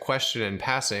just a question in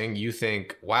passing, you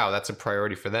think, wow, that's a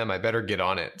priority for them. I better get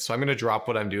on it. So I'm going to drop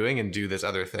what I'm doing and do this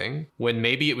other thing. When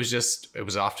maybe it was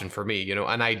often for me,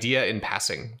 an idea in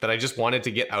passing that I just wanted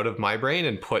to get out of my brain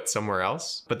and put somewhere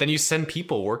else. But then you send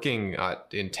people working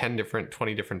in 10 different,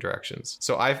 20 different directions.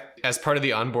 So as part of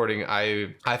the onboarding,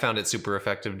 I found it super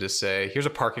effective to say, here's a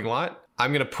parking lot.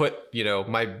 I'm going to put,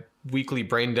 my weekly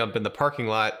brain dump in the parking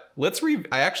lot.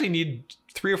 I actually need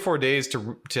 3 or 4 days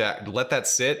to let that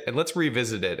sit, and let's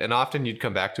revisit it. And often you'd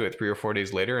come back to it 3 or 4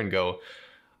 days later and go,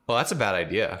 well, that's a bad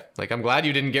idea. Like, I'm glad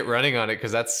you didn't get running on it,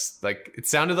 because that's like, it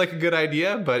sounded like a good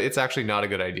idea, but it's actually not a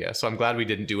good idea. So I'm glad we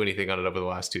didn't do anything on it over the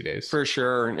last 2 days. For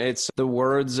sure. It's the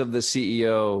words of the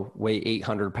CEO weigh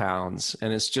 800 pounds.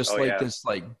 And it's just this,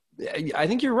 like, I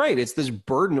think you're right. It's this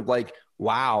burden of like,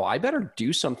 wow, I better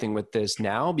do something with this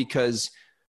now, because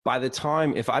by the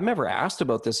time, if I'm ever asked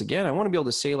about this again, I want to be able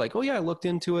to say like, oh yeah, I looked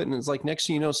into it. And it's like, next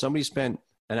thing you know, somebody spent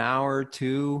an hour or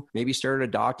two, maybe started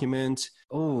a document.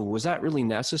 Oh, was that really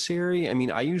necessary? I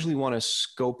mean, I usually want to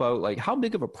scope out like, how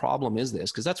big of a problem is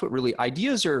this? Because that's what really,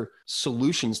 ideas are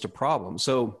solutions to problems.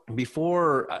 So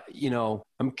before,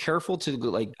 I'm careful to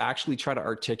like actually try to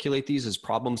articulate these as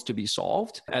problems to be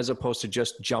solved, as opposed to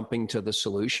just jumping to the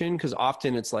solution. Because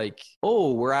often it's like,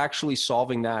 oh, we're actually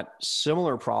solving that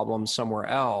similar problem somewhere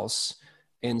else.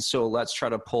 And so let's try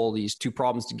to pull these two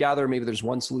problems together. Maybe there's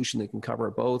one solution that can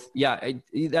cover both. Yeah,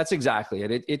 that's exactly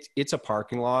it. It's a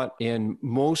parking lot. And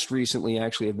most recently,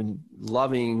 actually, I've been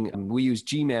loving, we use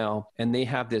Gmail, and they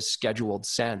have this scheduled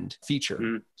send feature.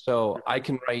 Mm-hmm. So I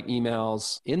can write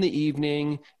emails in the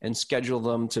evening and schedule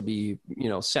them to be,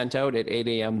 sent out at 8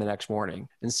 a.m. the next morning.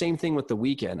 And same thing with the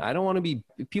weekend. I don't want to be,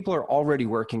 people are already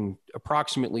working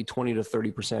approximately 20 to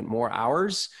 30% more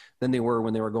hours than they were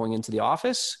when they were going into the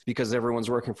office, because everyone's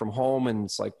working from home, and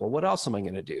it's like, well, what else am I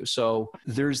going to do? So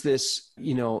there's this,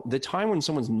 the time when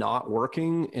someone's not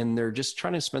working and they're just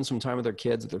trying to spend some time with their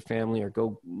kids, with their family, or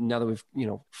go, now that we've,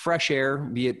 fresh air,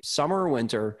 be it summer or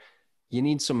winter, you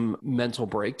need some mental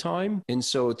break time. And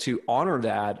so to honor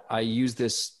that, I use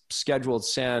this scheduled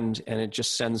send, and it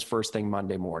just sends first thing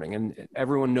Monday morning. And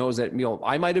everyone knows that,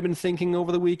 I might have been thinking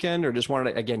over the weekend, or just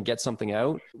wanted to, again, get something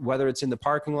out, whether it's in the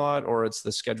parking lot or it's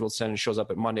the scheduled send and shows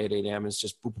up at Monday at 8 a.m. It's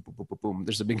just boom, boom, boom, boom, boom.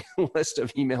 There's a big list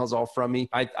of emails all from me.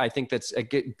 I think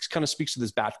it kind of speaks to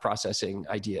this batch processing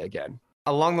idea again.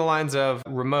 Along the lines of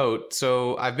remote,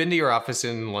 so I've been to your office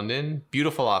in London,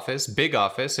 beautiful office, big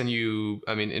office, and you,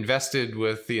 invested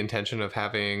with the intention of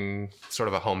having sort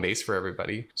of a home base for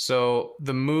everybody. So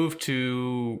the move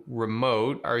to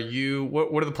remote,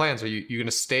 what are the plans? Are you going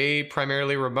to stay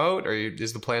primarily remote, or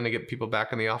is the plan to get people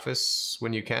back in the office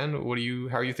when you can?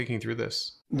 How are you thinking through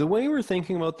this? The way we're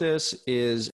thinking about this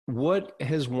is what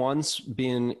has once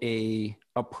been a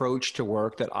approach to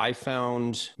work that I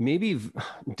found maybe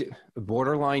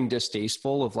borderline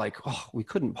distasteful, of like, oh, we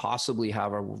couldn't possibly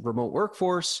have a remote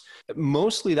workforce.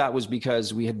 Mostly that was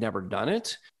because we had never done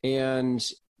it. And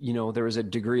there was a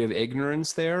degree of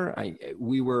ignorance there.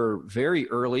 We were very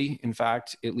early, in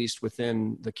fact, at least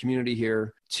within the community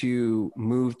here, to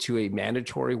move to a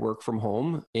mandatory work from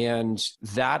home. And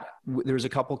there's a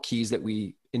couple keys that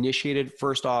we initiated.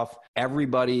 First off,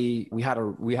 everybody, we had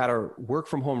a work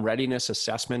from home readiness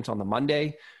assessment on the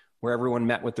Monday, where everyone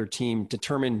met with their team,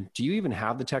 determined, do you even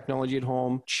have the technology at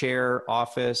home? Chair,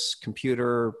 office,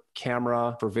 computer,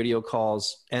 camera for video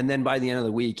calls. And then by the end of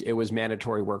the week, it was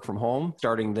mandatory work from home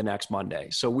starting the next Monday.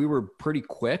 So we were pretty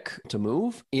quick to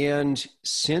move. And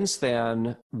since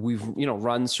then, we've,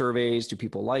 run surveys. Do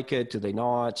people like it? Do they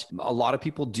not? A lot of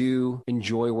people do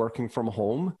enjoy working from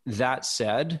home. That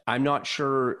said, I'm not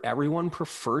sure everyone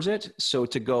prefers it. So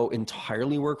to go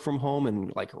entirely work from home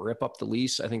and like rip up the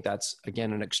lease, I think that's,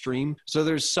 again, an extreme. So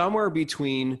there's somewhere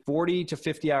between 40 to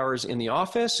 50 hours in the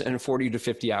office and 40 to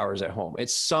 50 hours at home.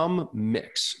 It's some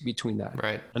mix between that.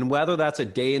 Right. And whether that's a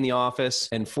day in the office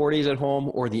and 4 days at home,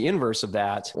 or the inverse of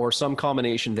that, or some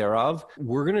combination thereof,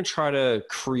 we're going to try to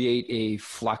create a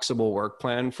flexible work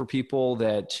plan for people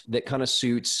that kind of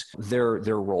suits their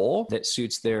role, that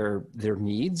suits their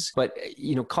needs. But,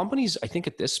 companies, I think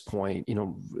at this point,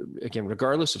 again,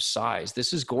 regardless of size,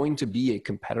 this is going to be a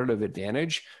competitive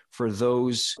advantage for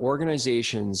those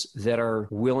organizations that are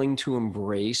willing to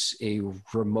embrace a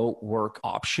remote work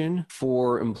option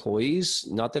for employees.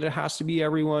 Not that it has to be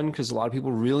everyone, because a lot of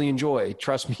people really enjoy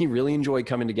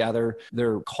coming together.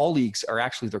 Their colleagues are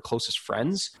actually their closest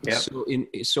friends. Yep.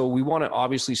 So we want to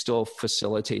obviously still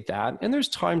facilitate that. And there's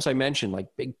times I mentioned, like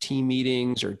big team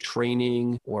meetings or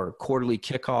training or quarterly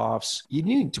kickoffs, you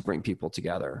need to bring people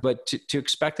together. But to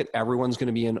expect that everyone's going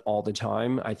to be in all the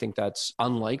time, I think that's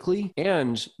unlikely.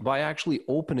 And by actually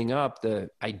opening up the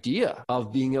idea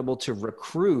of being able to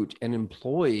recruit and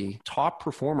employ top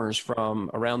performers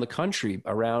from around the country,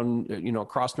 around,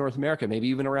 across North America, maybe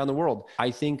even around the world.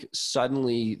 I think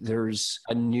suddenly there's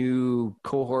a new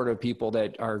cohort of people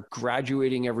that are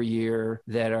graduating every year,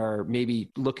 that are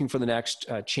maybe looking for the next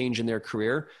change in their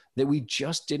career that we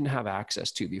just didn't have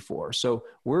access to before. So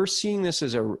we're seeing this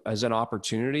as an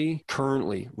opportunity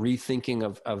currently, rethinking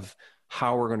of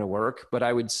how we're going to work. But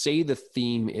I would say the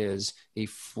theme is a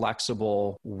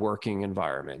flexible working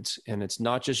environment. And it's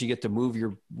not just you get to move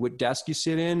what desk you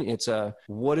sit in, it's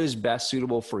what is best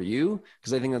suitable for you.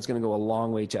 Because I think that's going to go a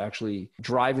long way to actually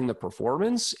driving the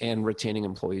performance and retaining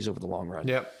employees over the long run.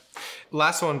 Yep.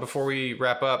 Last one before we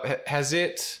wrap up.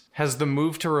 Has the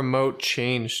move to remote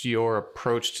changed your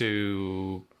approach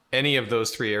to any of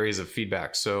those three areas of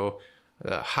feedback? So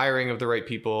the hiring of the right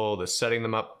people, the setting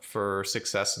them up for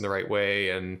success in the right way,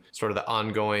 and sort of the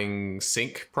ongoing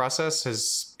sync process.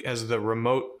 Has the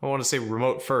remote, I want to say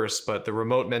remote first, but the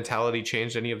remote mentality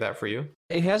changed any of that for you?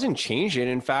 It hasn't changed it.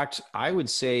 In fact, I would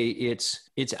say it's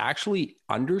actually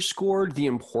underscored the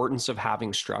importance of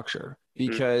having structure.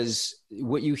 Because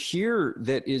what you hear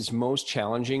that is most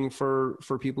challenging for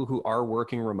people who are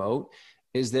working remote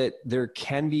is that there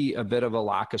can be a bit of a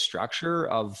lack of structure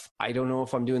of, I don't know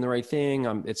if I'm doing the right thing.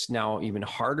 It's now even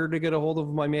harder to get a hold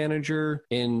of my manager.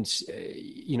 And,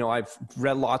 I've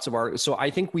read lots of articles. So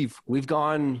I think we've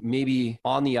gone maybe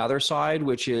on the other side,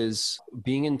 which is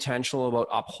being intentional about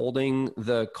upholding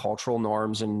the cultural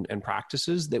norms and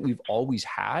practices that we've always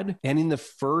had. And in the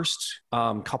first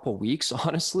couple weeks,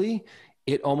 honestly,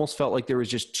 it almost felt like there was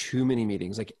just too many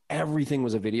meetings. Like everything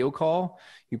was a video call.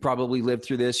 You probably lived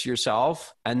through this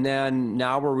yourself. And then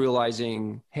now we're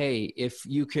realizing, hey,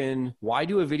 why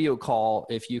do a video call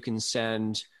if you can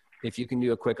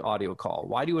do a quick audio call?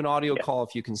 Why do an audio call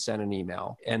if you can send an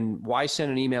email? And why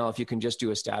send an email if you can just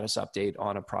do a status update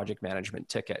on a project management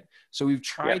ticket? So we've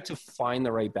tried to find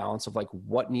the right balance of like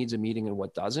what needs a meeting and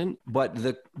what doesn't. But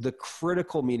the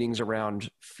critical meetings around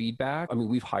feedback, I mean,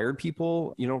 we've hired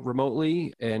people,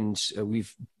 remotely, and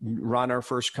we've run our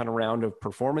first kind of round of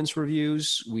performance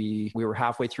reviews. We were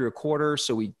halfway through a quarter.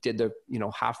 So we did the,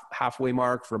 halfway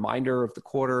mark reminder of the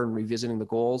quarter and revisiting the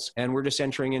goals. And we're just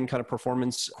entering in kind of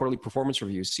quarterly performance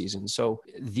review season. So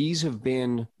these have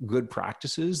been good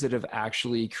practices that have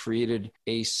actually created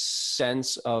a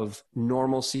sense of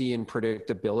normalcy and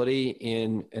predictability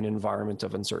in an environment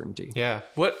of uncertainty. Yeah.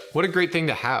 What a great thing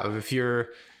to have if you're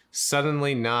someone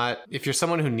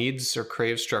who needs or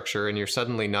craves structure and you're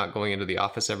suddenly not going into the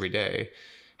office every day.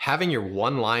 Having your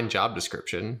one-line job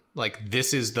description, like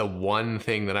this is the one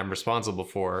thing that I'm responsible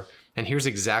for, and here's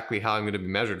exactly how I'm going to be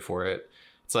measured for it.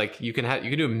 It's like you can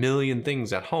do a million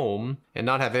things at home and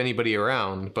not have anybody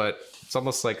around, but it's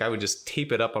almost like I would just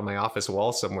tape it up on my office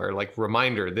wall somewhere, like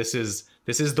reminder, this is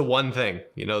the one thing,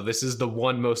 this is the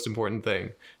one most important thing.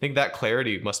 I think that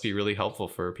clarity must be really helpful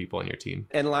for people on your team.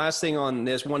 And last thing on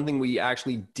this, one thing we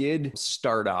actually did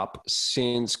start up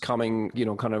since coming,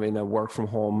 kind of in a work from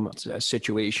home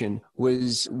situation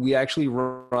was we actually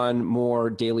run more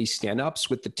daily stand-ups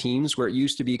with the teams where it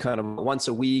used to be kind of once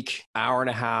a week, hour and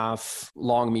a half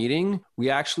long meeting. We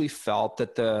actually felt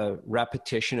that the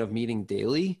repetition of meeting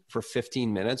daily for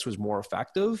 15 minutes was more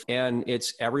effective, and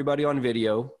it's everybody on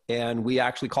video, and we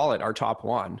actually call it our top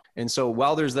one. And so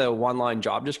while there's the one-line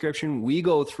job description, we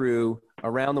go through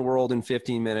around the world in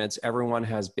 15 minutes. Everyone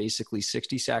has basically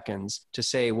 60 seconds to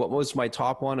say, what was my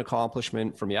top one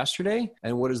accomplishment from yesterday?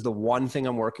 And what is the one thing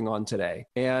I'm working on today?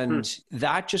 And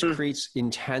that just creates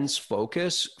intense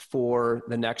focus for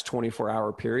the next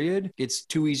 24-hour period. It's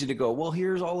too easy to go, well,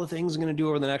 here's all the things I'm going to do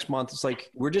over the next month. It's like,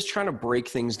 we're just trying to break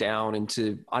things down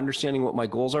into understanding what my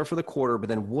goals are for the quarter, but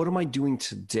then what am I doing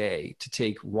today to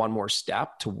take one more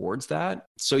step towards that?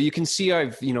 So you can see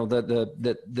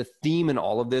the theme in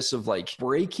all of this of like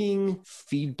breaking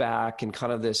feedback and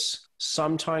kind of this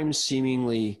sometimes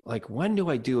seemingly like, when do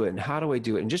I do it and how do I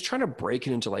do it? And just trying to break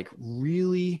it into like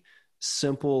really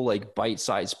simple, like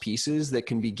bite-sized pieces that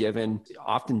can be given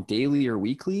often daily or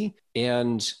weekly.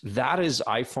 And that is,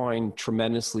 I find,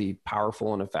 tremendously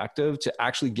powerful and effective to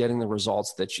actually getting the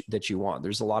results that you want.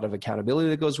 There's a lot of accountability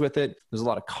that goes with it. There's a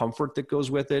lot of comfort that goes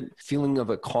with it. Feeling of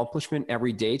accomplishment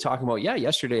every day, talking about,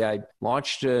 yesterday I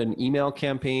launched an email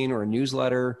campaign or a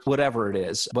newsletter, whatever it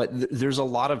is. But there's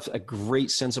a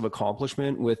great sense of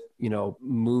accomplishment with,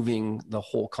 moving the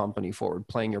whole company forward,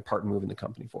 playing your part in moving the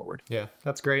company forward. Yeah,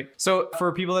 that's great. So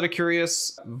for people that are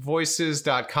curious,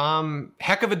 voices.com,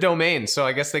 heck of a domain. So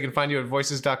I guess they can find find you at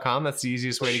voices.com? That's the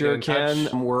easiest way to Sure get in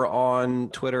touch. We're on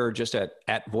Twitter just at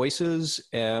Voices,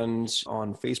 and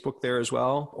on Facebook there as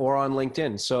well, or on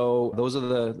LinkedIn. So those are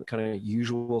the kind of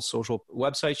usual social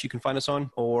websites you can find us on,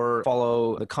 or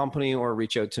follow the company or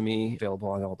reach out to me, available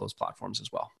on all those platforms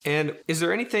as well. And is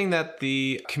there anything that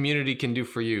the community can do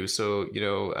for you? So,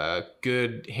 a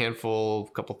good handful,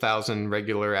 couple thousand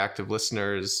regular active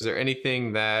listeners. Is there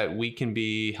anything that we can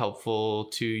be helpful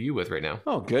to you with right now?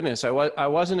 Oh, goodness. I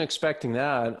wasn't expecting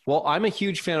that. Well, I'm a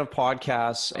huge fan of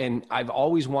podcasts, and I've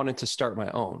always wanted to start my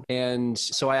own. And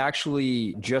so I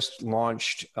actually just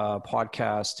launched a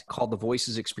podcast called The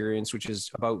Voices Experience, which is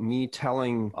about me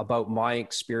telling about my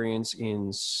experience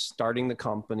in starting the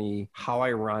company, how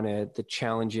I run it, the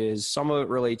challenges. Some of it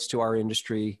relates to our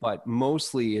industry, but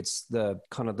mostly it's the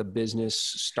kind of the business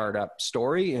startup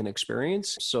story and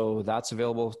experience. So that's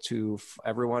available to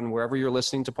everyone, wherever you're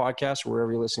listening to podcasts,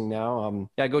 wherever you're listening now.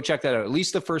 Yeah, go check that out. At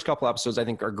least the first couple episodes, I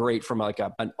think, are great from like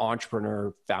an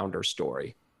entrepreneur founder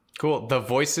story. Cool. The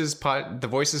Voices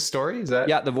story, is that?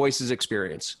 Yeah, The Voices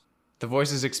Experience. The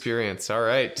Voices Experience. All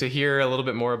right. To hear a little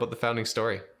bit more about the founding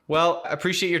story. Well, I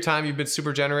appreciate your time. You've been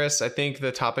super generous. I think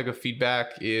the topic of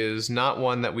feedback is not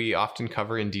one that we often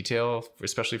cover in detail,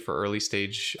 especially for early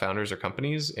stage founders or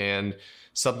companies, and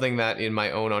something that in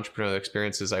my own entrepreneurial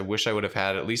experiences, I wish I would have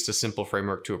had at least a simple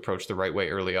framework to approach the right way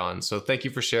early on. So thank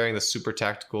you for sharing the super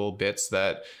tactical bits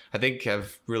that I think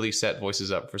have really set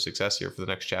Voices up for success here for the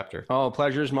next chapter. Oh,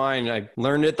 pleasure's mine. I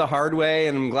learned it the hard way,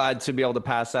 and I'm glad to be able to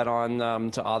pass that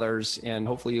on to others, and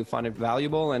hopefully you find it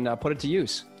valuable and put it to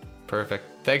use. Perfect.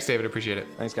 Thanks, David. Appreciate it.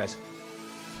 Thanks, guys.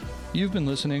 You've been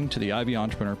listening to the Ivy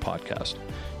Entrepreneur Podcast.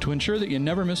 To ensure that you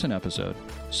never miss an episode,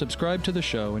 subscribe to the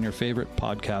show in your favorite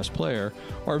podcast player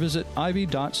or visit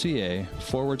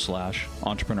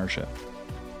ivy.ca/entrepreneurship.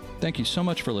 Thank you so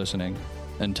much for listening.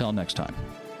 Until next time.